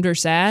get bummed or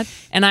sad,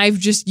 and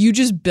you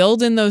just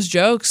build in those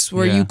jokes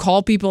where you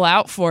call people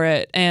out for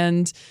it.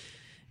 And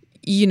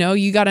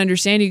you got to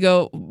understand, you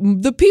go,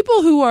 the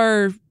people who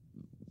are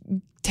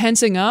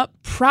tensing up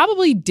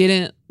probably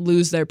didn't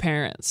lose their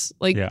parents.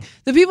 Like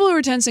the people who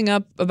are tensing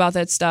up about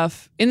that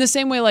stuff, in the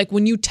same way, like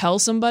when you tell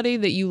somebody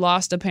that you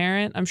lost a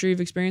parent, I'm sure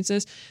you've experienced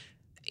this,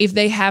 if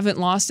they haven't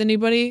lost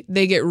anybody,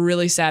 they get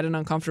really sad and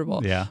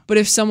uncomfortable. Yeah. But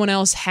if someone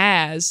else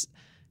has,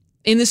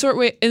 in the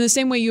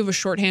same way you have a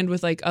shorthand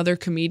with like other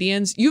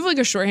comedians, you have like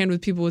a shorthand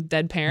with people with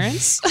dead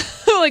parents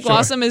who like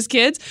lost them as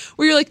kids,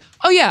 where you're like,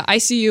 oh yeah, I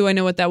see you, I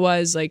know what that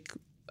was, like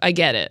I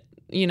get it,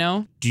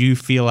 Do you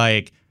feel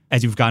like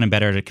as you've gotten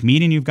better as a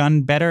comedian, you've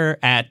gotten better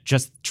at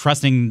just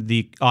trusting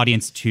the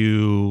audience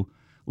to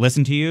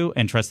listen to you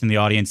and trusting the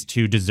audience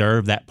to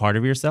deserve that part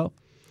of yourself?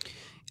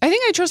 I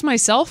think I trust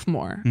myself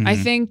more. I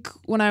think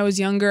when I was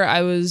younger,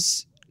 I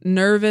was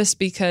nervous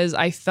because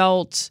I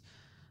felt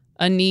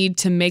a need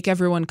to make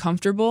everyone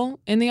comfortable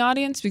in the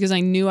audience, because I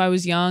knew I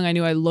was young. I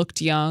knew I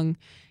looked young.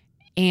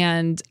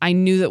 And I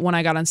knew that when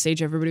I got on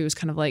stage, everybody was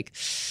kind of like,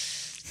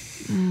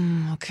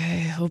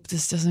 okay, hope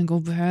this doesn't go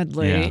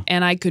badly. Yeah.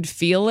 And I could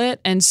feel it.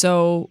 And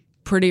so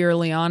pretty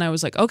early on, I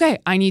was like, okay,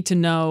 I need to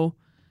know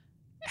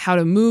how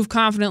to move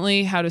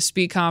confidently, how to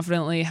speak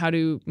confidently, how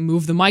to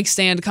move the mic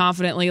stand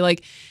confidently.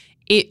 Like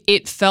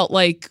it felt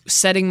like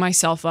setting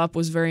myself up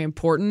was very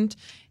important.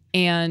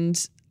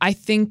 And I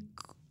think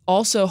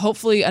also,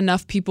 hopefully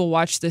enough people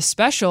watch this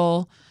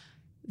special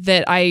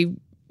that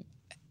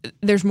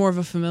there's more of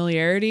a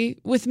familiarity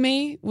with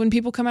me when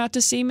people come out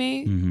to see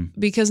me,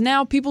 because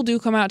now people do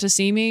come out to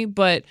see me,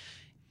 but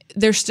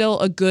there's still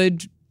a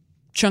good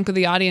chunk of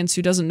the audience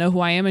who doesn't know who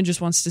I am and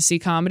just wants to see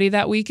comedy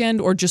that weekend,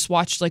 or just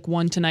watched like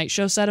one Tonight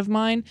Show set of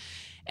mine.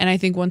 And I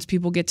think once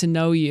people get to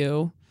know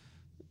you,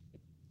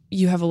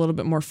 you have a little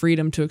bit more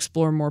freedom to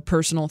explore more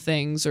personal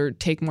things or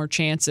take more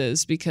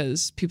chances,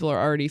 because people are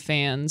already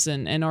fans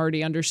and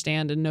already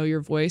understand and know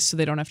your voice, so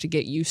they don't have to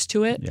get used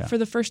to it for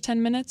the first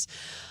 10 minutes.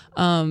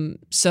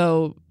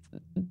 So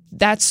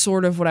that's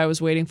sort of what I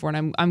was waiting for,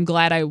 and I'm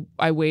glad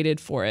I waited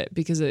for it,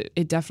 because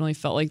it definitely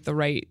felt like the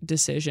right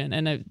decision.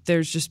 And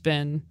there's just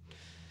been,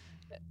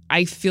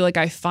 I feel like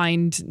I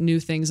find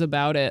new things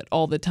about it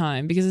all the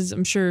time, because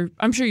I'm sure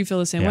you feel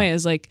the same way,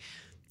 as like,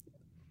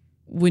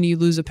 when you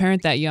lose a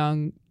parent that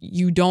young,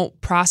 you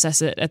don't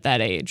process it at that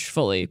age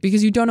fully,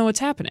 because you don't know what's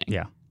happening.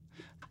 Yeah.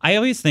 I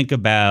always think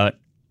about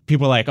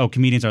people like, oh,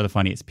 comedians are the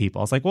funniest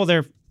people. It's like, well,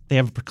 they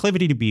have a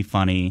proclivity to be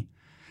funny,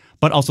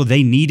 but also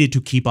they needed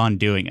to keep on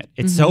doing it.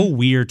 It's so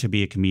weird to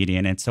be a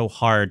comedian, and it's so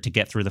hard to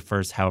get through the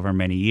first however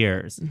many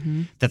years,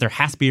 that there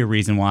has to be a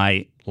reason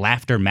why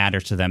laughter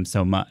matters to them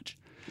so much.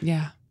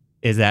 Yeah.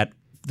 Is that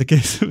the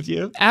case with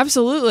you?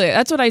 Absolutely.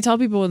 That's what I tell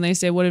people when they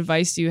say, what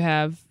advice do you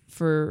have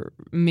for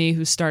me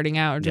who's starting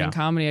out or doing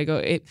comedy. I go,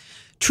 it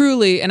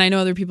truly, and I know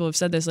other people have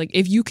said this, like,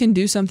 if you can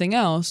do something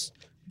else,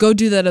 go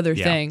do that other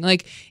thing.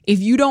 Like, if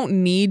you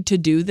don't need to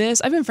do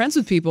this, I've been friends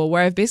with people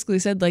where I've basically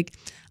said, like,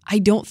 I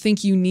don't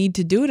think you need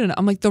to do it. And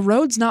I'm like, the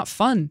road's not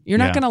fun. You're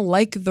not going to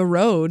like the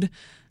road.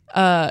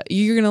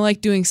 You're going to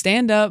like doing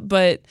stand-up,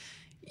 but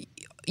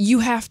you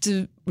have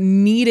to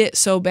need it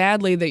so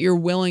badly that you're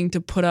willing to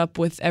put up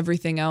with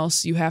everything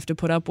else you have to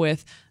put up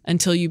with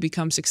until you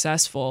become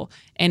successful.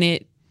 And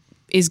it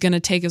is going to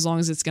take as long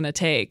as it's going to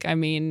take. I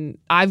mean,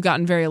 I've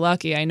gotten very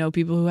lucky. I know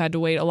people who had to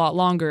wait a lot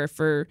longer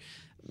for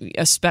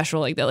a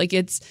special like that. Like,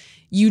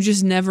 you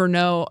just never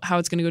know how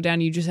it's going to go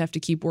down. You just have to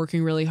keep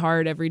working really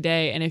hard every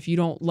day. And if you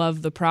don't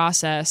love the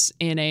process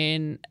in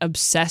an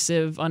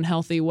obsessive,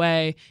 unhealthy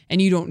way,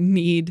 and you don't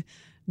need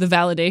the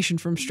validation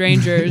from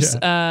strangers,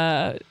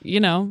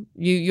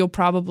 you'll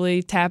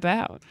probably tap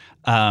out.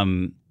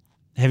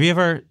 Have you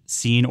ever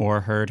seen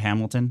or heard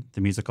Hamilton,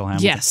 the musical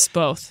Hamilton? Yes,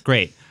 both.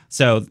 Great.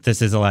 So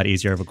this is a lot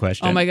easier of a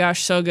question. Oh my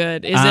gosh, so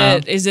good.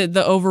 Is it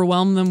the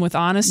overwhelm them with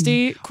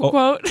honesty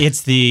quote?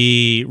 It's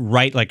the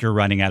write like you're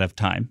running out of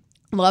time.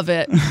 Love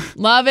it.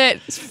 Love it.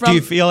 Do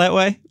you feel that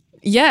way?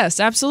 Yes,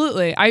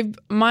 absolutely.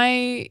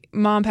 My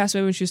mom passed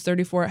away when she was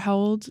 34. How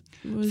old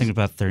was? I think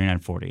about 39,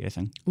 40, I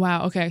think.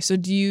 Wow. Okay. So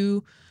do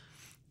you,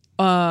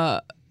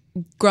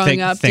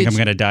 growing up, think I'm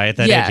going to die at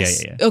that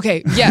age? Yeah.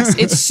 Okay. Yes.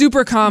 It's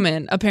super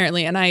common,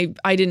 apparently. And I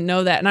didn't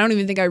know that. And I don't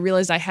even think I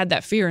realized I had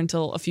that fear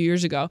until a few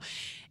years ago.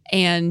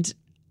 And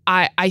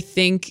I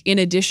think in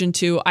addition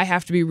to, I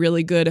have to be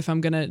really good if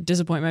I'm going to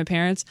disappoint my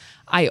parents,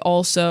 I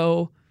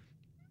also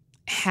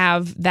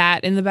have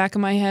that in the back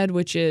of my head,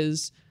 which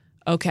is,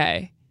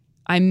 okay,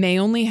 I may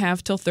only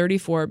have till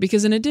 34,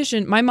 because in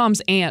addition, my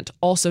mom's aunt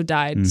also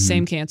died,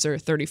 same cancer,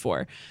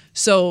 34.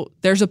 So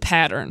there's a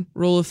pattern,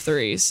 rule of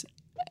threes.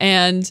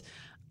 And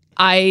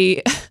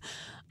I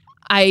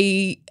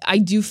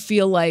do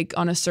feel like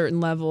on a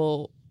certain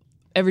level,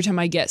 every time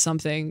I get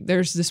something,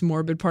 there's this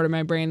morbid part of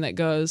my brain that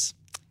goes,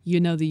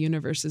 the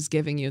universe is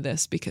giving you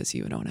this because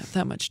you don't have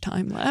that much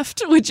time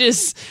left, which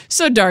is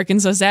so dark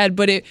and so sad,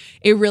 but it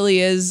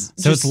really is.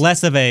 So it's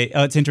less of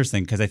it's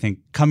interesting because I think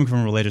coming from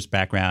a religious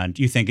background,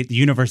 you think the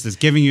universe is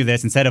giving you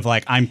this instead of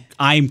like,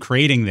 I'm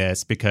creating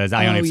this because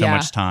I only have so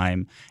much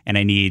time and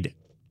I need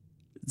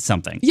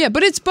something. Yeah,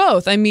 but it's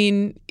both. I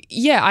mean,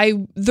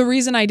 the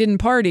reason I didn't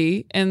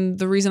party and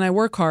the reason I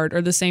work hard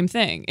are the same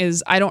thing,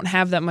 is I don't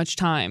have that much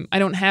time. I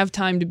don't have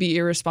time to be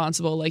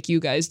irresponsible like you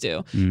guys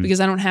do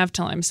because I don't have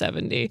till I'm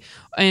 70.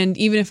 And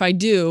even if I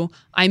do,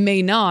 I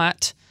may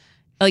not.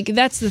 Like,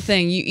 that's the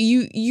thing.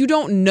 You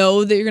don't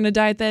know that you're going to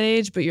die at that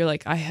age, but you're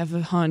like, I have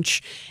a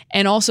hunch.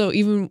 And also,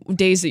 even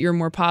days that you're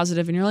more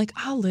positive and you're like,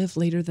 I'll live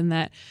later than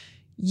that.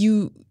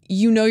 You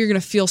know you're going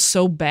to feel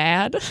so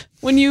bad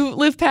when you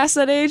live past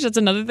that age. That's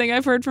another thing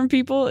I've heard from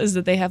people, is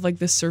that they have like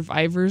this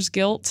survivor's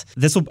guilt.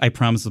 I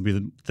promise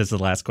this is the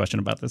last question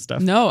about this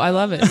stuff. No, I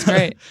love it. It's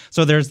great.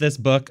 So there's this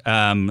book,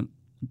 The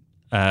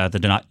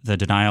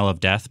Denial of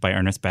Death by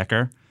Ernest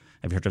Becker.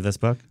 Have you heard of this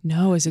book?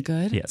 No, is it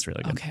good? Yeah, it's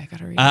really good. Okay, I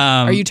gotta read it.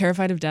 Are you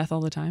terrified of death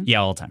all the time? Yeah,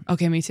 all the time.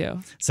 Okay, me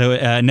too. So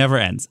it never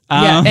ends.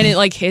 Yeah, and it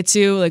like hits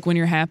you like when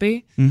you're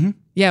happy. Mm-hmm.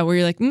 Yeah, where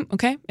you're like,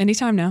 okay,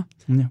 anytime now.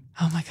 Yeah.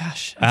 Oh my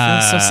gosh,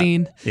 I feel so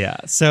seen. Yeah,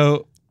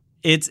 so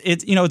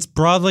it's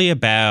broadly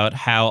about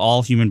how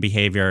all human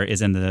behavior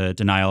is in the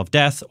denial of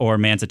death or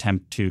man's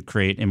attempt to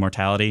create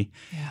immortality.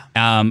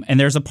 Yeah. And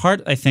there's a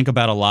part I think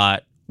about a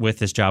lot with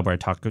this job where I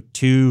talk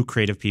to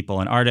creative people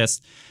and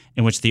artists,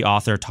 in which the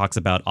author talks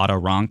about Otto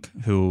Rank,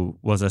 who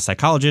was a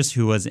psychologist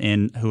who was a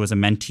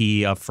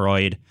mentee of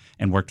Freud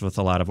and worked with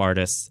a lot of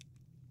artists.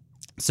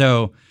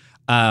 So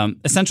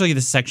essentially,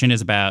 this section is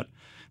about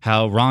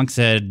how Rank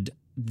said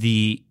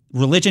the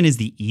religion is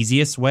the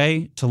easiest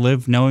way to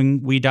live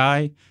knowing we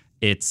die.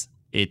 It's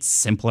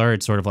simpler.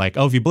 It's sort of like,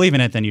 if you believe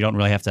in it, then you don't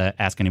really have to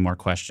ask any more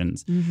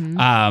questions.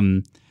 Mm-hmm.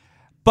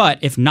 But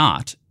if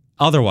not,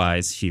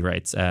 otherwise, he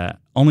writes,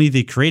 only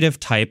the creative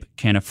type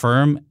can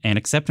affirm and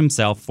accept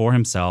himself for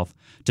himself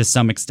to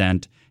some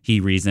extent, he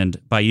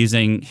reasoned, by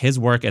using his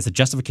work as a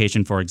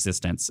justification for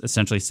existence,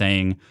 essentially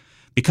saying,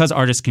 because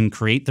artists can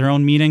create their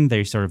own meaning,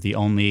 they're sort of the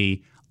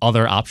only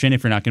other option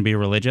if you're not going to be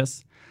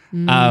religious.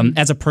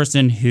 As a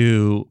person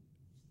who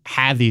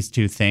had these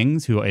two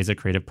things, who is a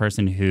creative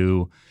person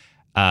who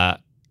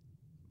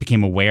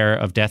became aware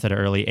of death at an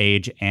early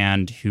age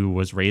and who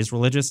was raised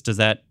religious, does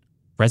that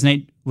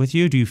resonate with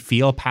you? Do you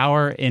feel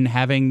power in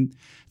having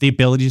the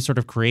ability to sort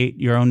of create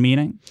your own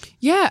meaning?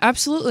 Yeah,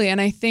 absolutely.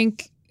 And I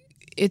think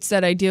it's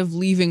that idea of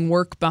leaving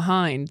work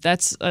behind.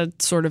 That's a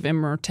sort of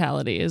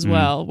immortality as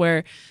well,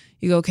 where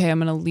you go, okay, I'm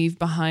going to leave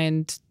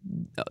behind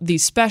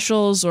these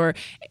specials, or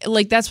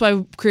like, that's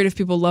why creative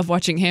people love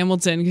watching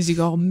Hamilton, because you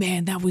go, oh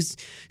man, that was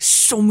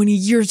so many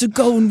years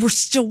ago and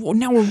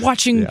now we're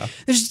watching,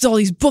 there's all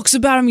these books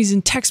about him, he's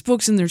in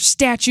textbooks and there's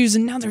statues,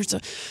 and now there's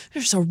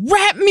a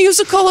rap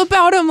musical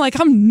about him. Like,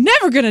 I'm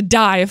never going to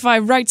die if I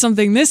write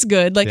something this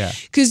good. Like,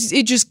 because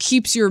it just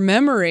keeps your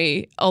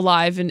memory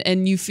alive,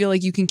 and you feel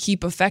like you can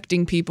keep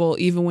affecting people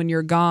even when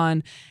you're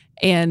gone.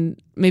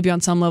 And maybe on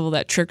some level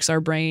that tricks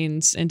our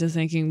brains into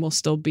thinking we'll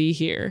still be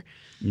here.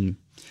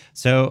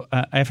 So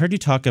I've heard you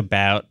talk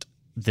about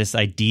this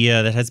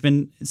idea that has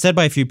been said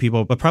by a few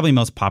people, but probably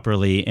most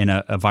popularly in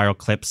a viral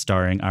clip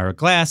starring Ira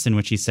Glass, in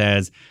which he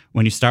says,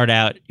 when you start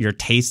out, your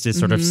taste is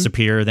sort of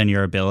superior than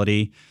your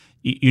ability.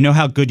 You know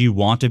how good you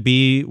want to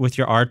be with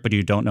your art, but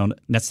you don't know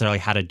necessarily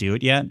how to do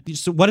it yet.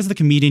 So what does the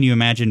comedian you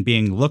imagine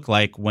being look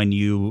like when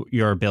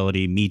your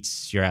ability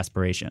meets your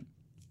aspiration?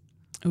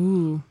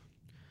 Ooh.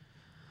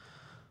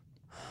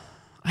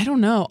 I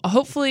don't know.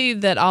 Hopefully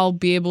that I'll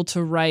be able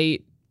to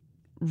write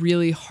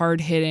really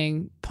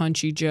hard-hitting,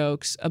 punchy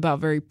jokes about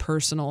very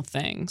personal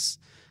things.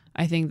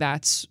 I think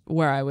that's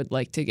where I would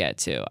like to get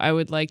to. I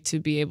would like to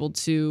be able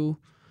to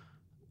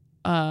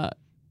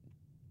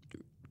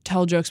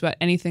tell jokes about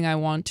anything I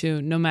want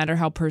to, no matter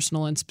how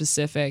personal and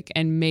specific,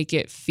 and make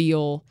it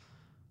feel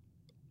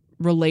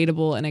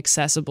relatable and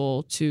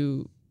accessible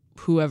to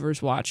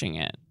whoever's watching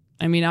it.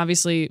 I mean,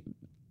 obviously,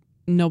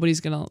 there's always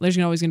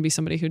gonna be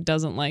somebody who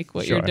doesn't like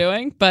what you're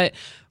doing, but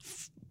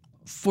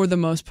for the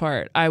most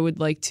part, I would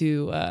like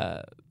to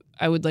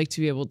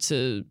be able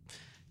to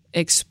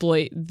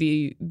exploit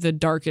the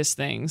darkest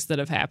things that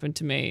have happened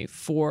to me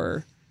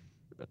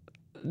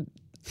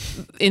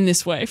in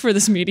this way, for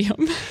this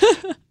medium.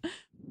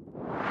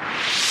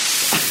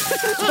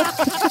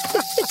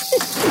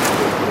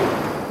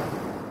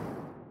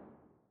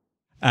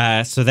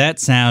 So that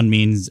sound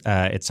means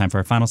it's time for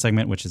our final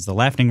segment, which is the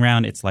laughing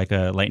round. It's like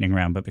a lightning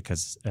round, but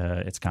because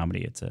it's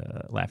comedy, it's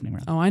a laughing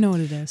round. Oh, I know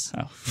what it is.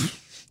 Oh.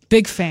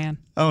 Big fan.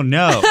 Oh,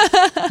 no.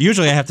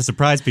 Usually I have to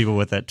surprise people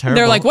with that terrible...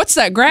 They're like, what's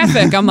that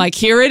graphic? I'm like,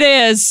 here it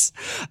is.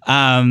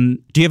 Do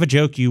you have a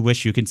joke you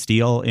wish you could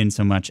steal in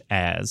so much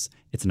as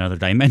it's another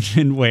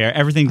dimension where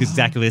everything's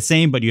exactly the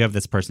same, but you have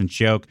this person's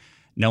joke.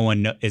 No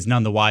one is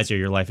none the wiser.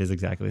 Your life is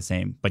exactly the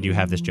same, but you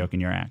have this joke in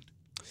your act.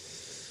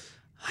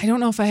 I don't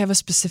know if I have a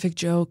specific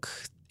joke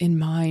in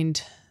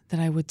mind that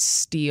I would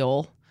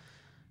steal.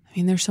 I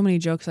mean, there's so many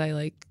jokes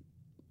I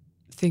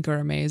think are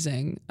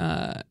amazing.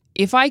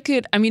 If I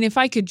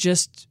could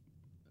just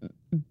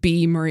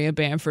be Maria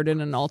Bamford in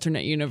an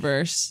alternate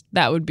universe,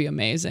 that would be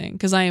amazing,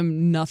 because I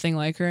am nothing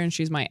like her and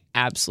she's my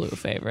absolute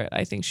favorite.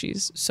 I think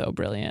she's so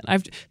brilliant.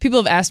 People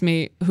have asked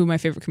me who my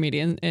favorite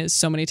comedian is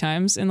so many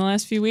times in the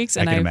last few weeks,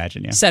 and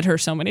I've said her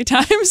so many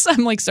times.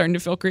 I'm like starting to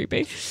feel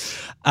creepy.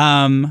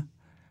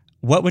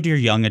 What would your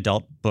young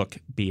adult book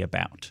be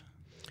about?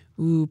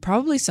 Ooh,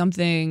 probably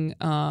something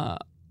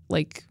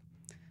like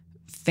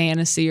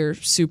fantasy or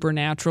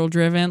supernatural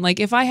driven. Like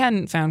if I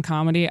hadn't found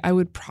comedy, I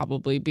would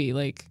probably be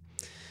like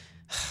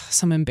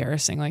some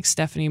embarrassing like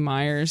Stephanie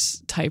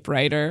Meyer's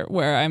typewriter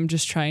where I'm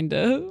just trying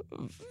to,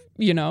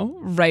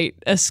 write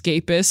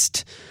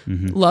escapist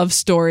love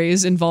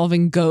stories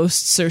involving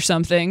ghosts or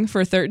something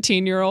for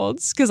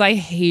 13-year-olds, because I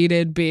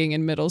hated being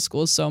in middle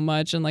school so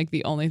much, and like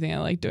the only thing I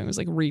liked doing was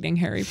like reading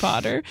Harry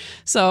Potter.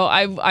 So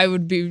I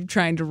would be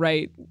trying to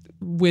write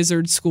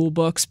wizard school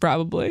books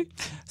probably.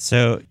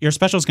 So your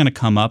special is going to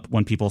come up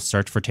when people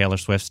search for Taylor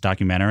Swift's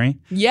documentary.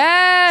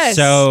 Yes.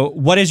 So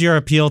what is your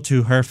appeal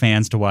to her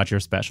fans to watch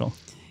your special?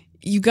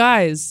 You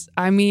guys,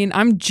 I mean,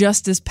 I'm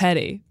just as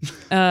petty.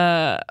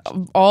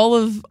 All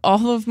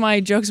of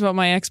my jokes about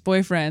my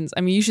ex-boyfriends,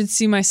 I mean, you should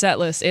see my set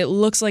list. It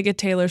looks like a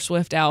Taylor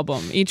Swift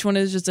album. Each one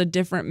is just a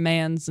different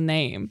man's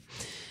name.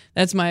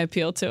 That's my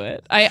appeal to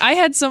it. I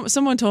had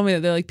someone told me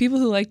that they're like, people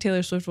who like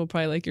Taylor Swift will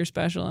probably like your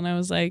special. And I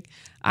was like,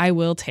 I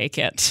will take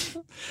it.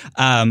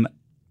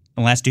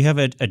 Last, do you have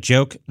a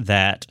joke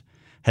that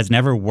has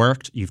never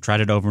worked? You've tried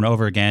it over and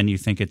over again. You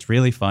think it's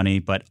really funny,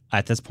 but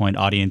at this point,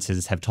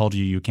 audiences have told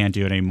you can't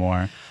do it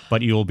anymore.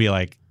 But you will be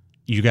like,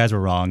 you guys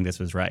were wrong. This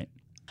was right.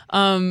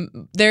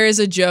 There is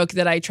a joke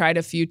that I tried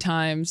a few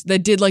times that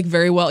did like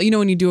very well. You know,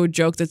 when you do a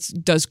joke that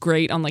does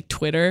great on like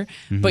Twitter,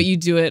 but you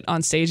do it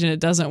on stage and it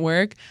doesn't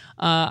work.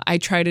 I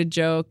tried a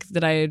joke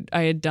that I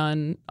had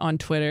done on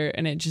Twitter,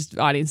 and it just,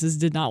 audiences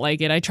did not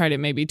like it. I tried it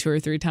maybe 2 or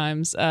 3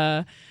 times.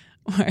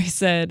 Where I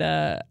said,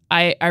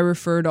 I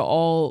refer to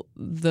all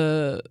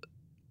the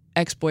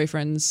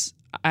ex-boyfriends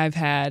I've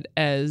had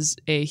as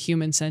a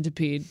human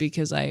centipede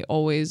because I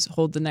always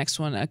hold the next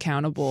one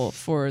accountable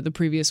for the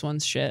previous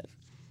one's shit.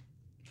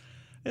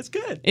 It's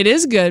good. It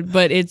is good,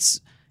 but it's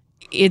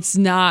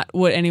not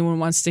what anyone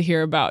wants to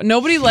hear about.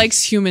 Nobody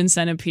likes human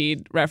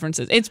centipede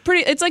references.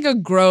 It's like a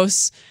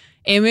gross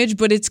image,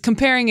 but it's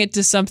comparing it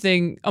to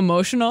something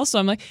emotional. So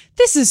I'm like,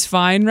 this is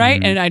fine,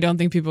 right? And I don't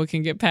think people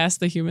can get past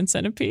the human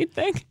centipede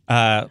thing.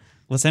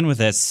 Let's end with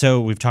this. So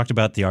we've talked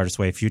about The Artist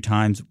Way a few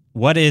times.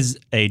 What is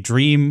a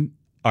dream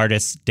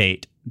artist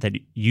date that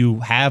you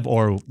have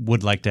or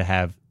would like to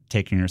have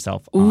taken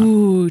yourself on?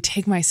 Ooh,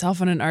 take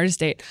myself on an artist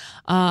date.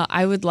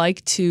 I would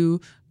like to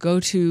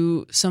go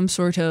to some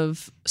sort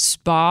of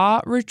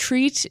spa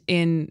retreat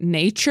in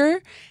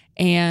nature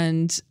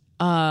and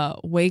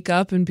wake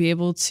up and be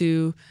able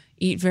to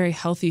eat very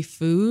healthy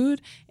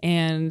food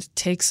and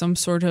take some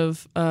sort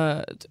of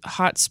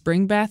hot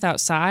spring bath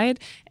outside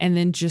and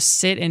then just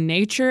sit in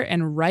nature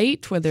and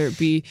write, whether it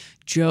be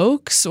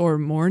jokes or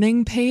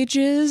morning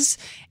pages,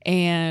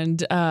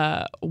 and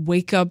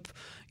wake up,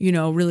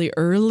 really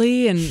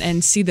early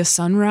and see the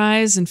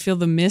sunrise and feel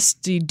the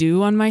misty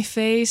dew on my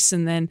face,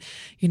 and then,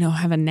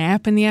 have a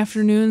nap in the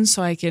afternoon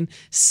so I can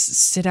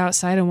sit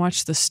outside and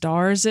watch the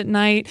stars at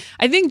night.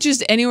 I think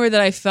just anywhere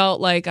that I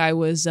felt like I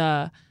was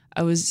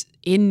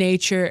in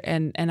nature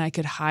and I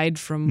could hide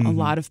from a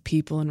lot of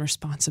people and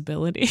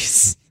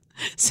responsibilities.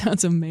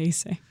 Sounds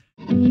amazing.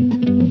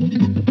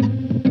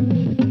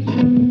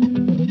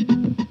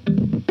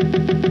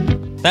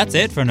 That's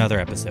it for another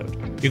episode.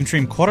 You can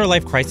stream Quarter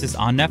Life Crisis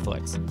on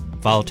Netflix.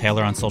 Follow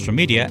Taylor on social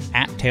media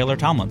 @Taylor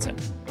Tomlinson.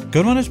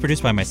 Good One is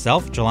produced by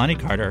myself, Jelani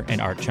Carter,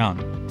 and Art Chung.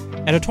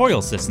 Editorial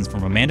assistance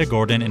from Amanda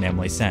Gordon and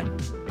Emily Sen.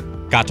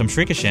 Gautam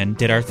Srikishan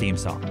did our theme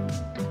song.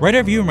 Write a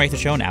review and rate the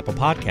show on Apple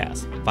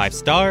Podcasts. 5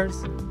 stars,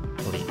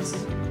 please.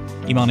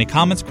 Email any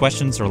comments,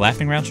 questions, or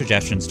laughing round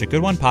suggestions to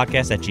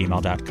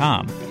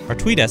goodonepodcast@gmail.com or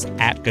tweet us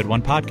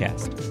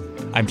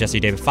 @GoodOnePodcast. I'm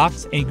Jesse David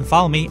Fox, and you can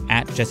follow me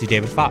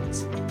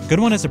 @JesseDavidFox. Good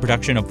One is a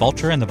production of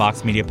Vulture and the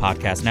Vox Media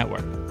Podcast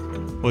Network.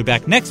 We'll be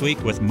back next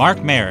week with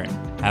Mark Maron.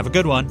 Have a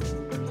good one.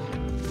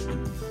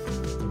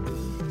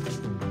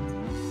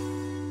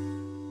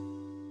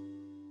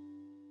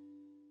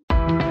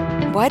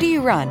 Why do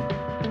you run?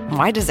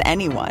 Why does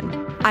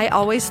anyone? I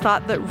always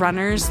thought that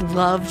runners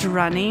loved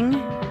running,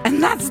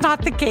 and that's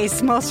not the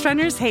case. Most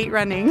runners hate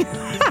running,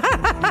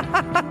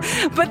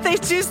 but they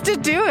choose to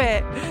do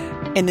it.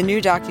 In the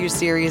new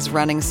docuseries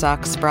Running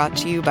Sucks, brought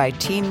to you by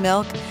Teen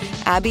Milk,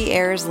 Abby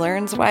Ayers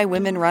learns why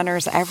women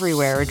runners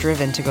everywhere are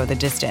driven to go the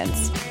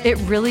distance. It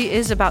really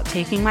is about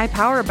taking my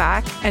power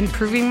back and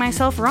proving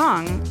myself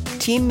wrong.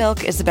 Teen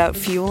Milk is about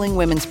fueling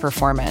women's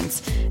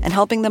performance and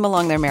helping them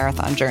along their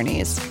marathon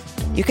journeys.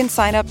 You can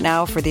sign up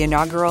now for the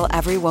inaugural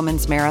Every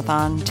Woman's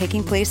Marathon,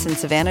 taking place in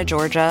Savannah,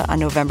 Georgia on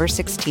November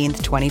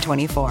 16th,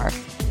 2024.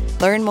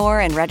 Learn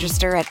more and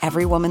register at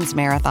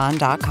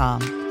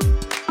everywomansmarathon.com.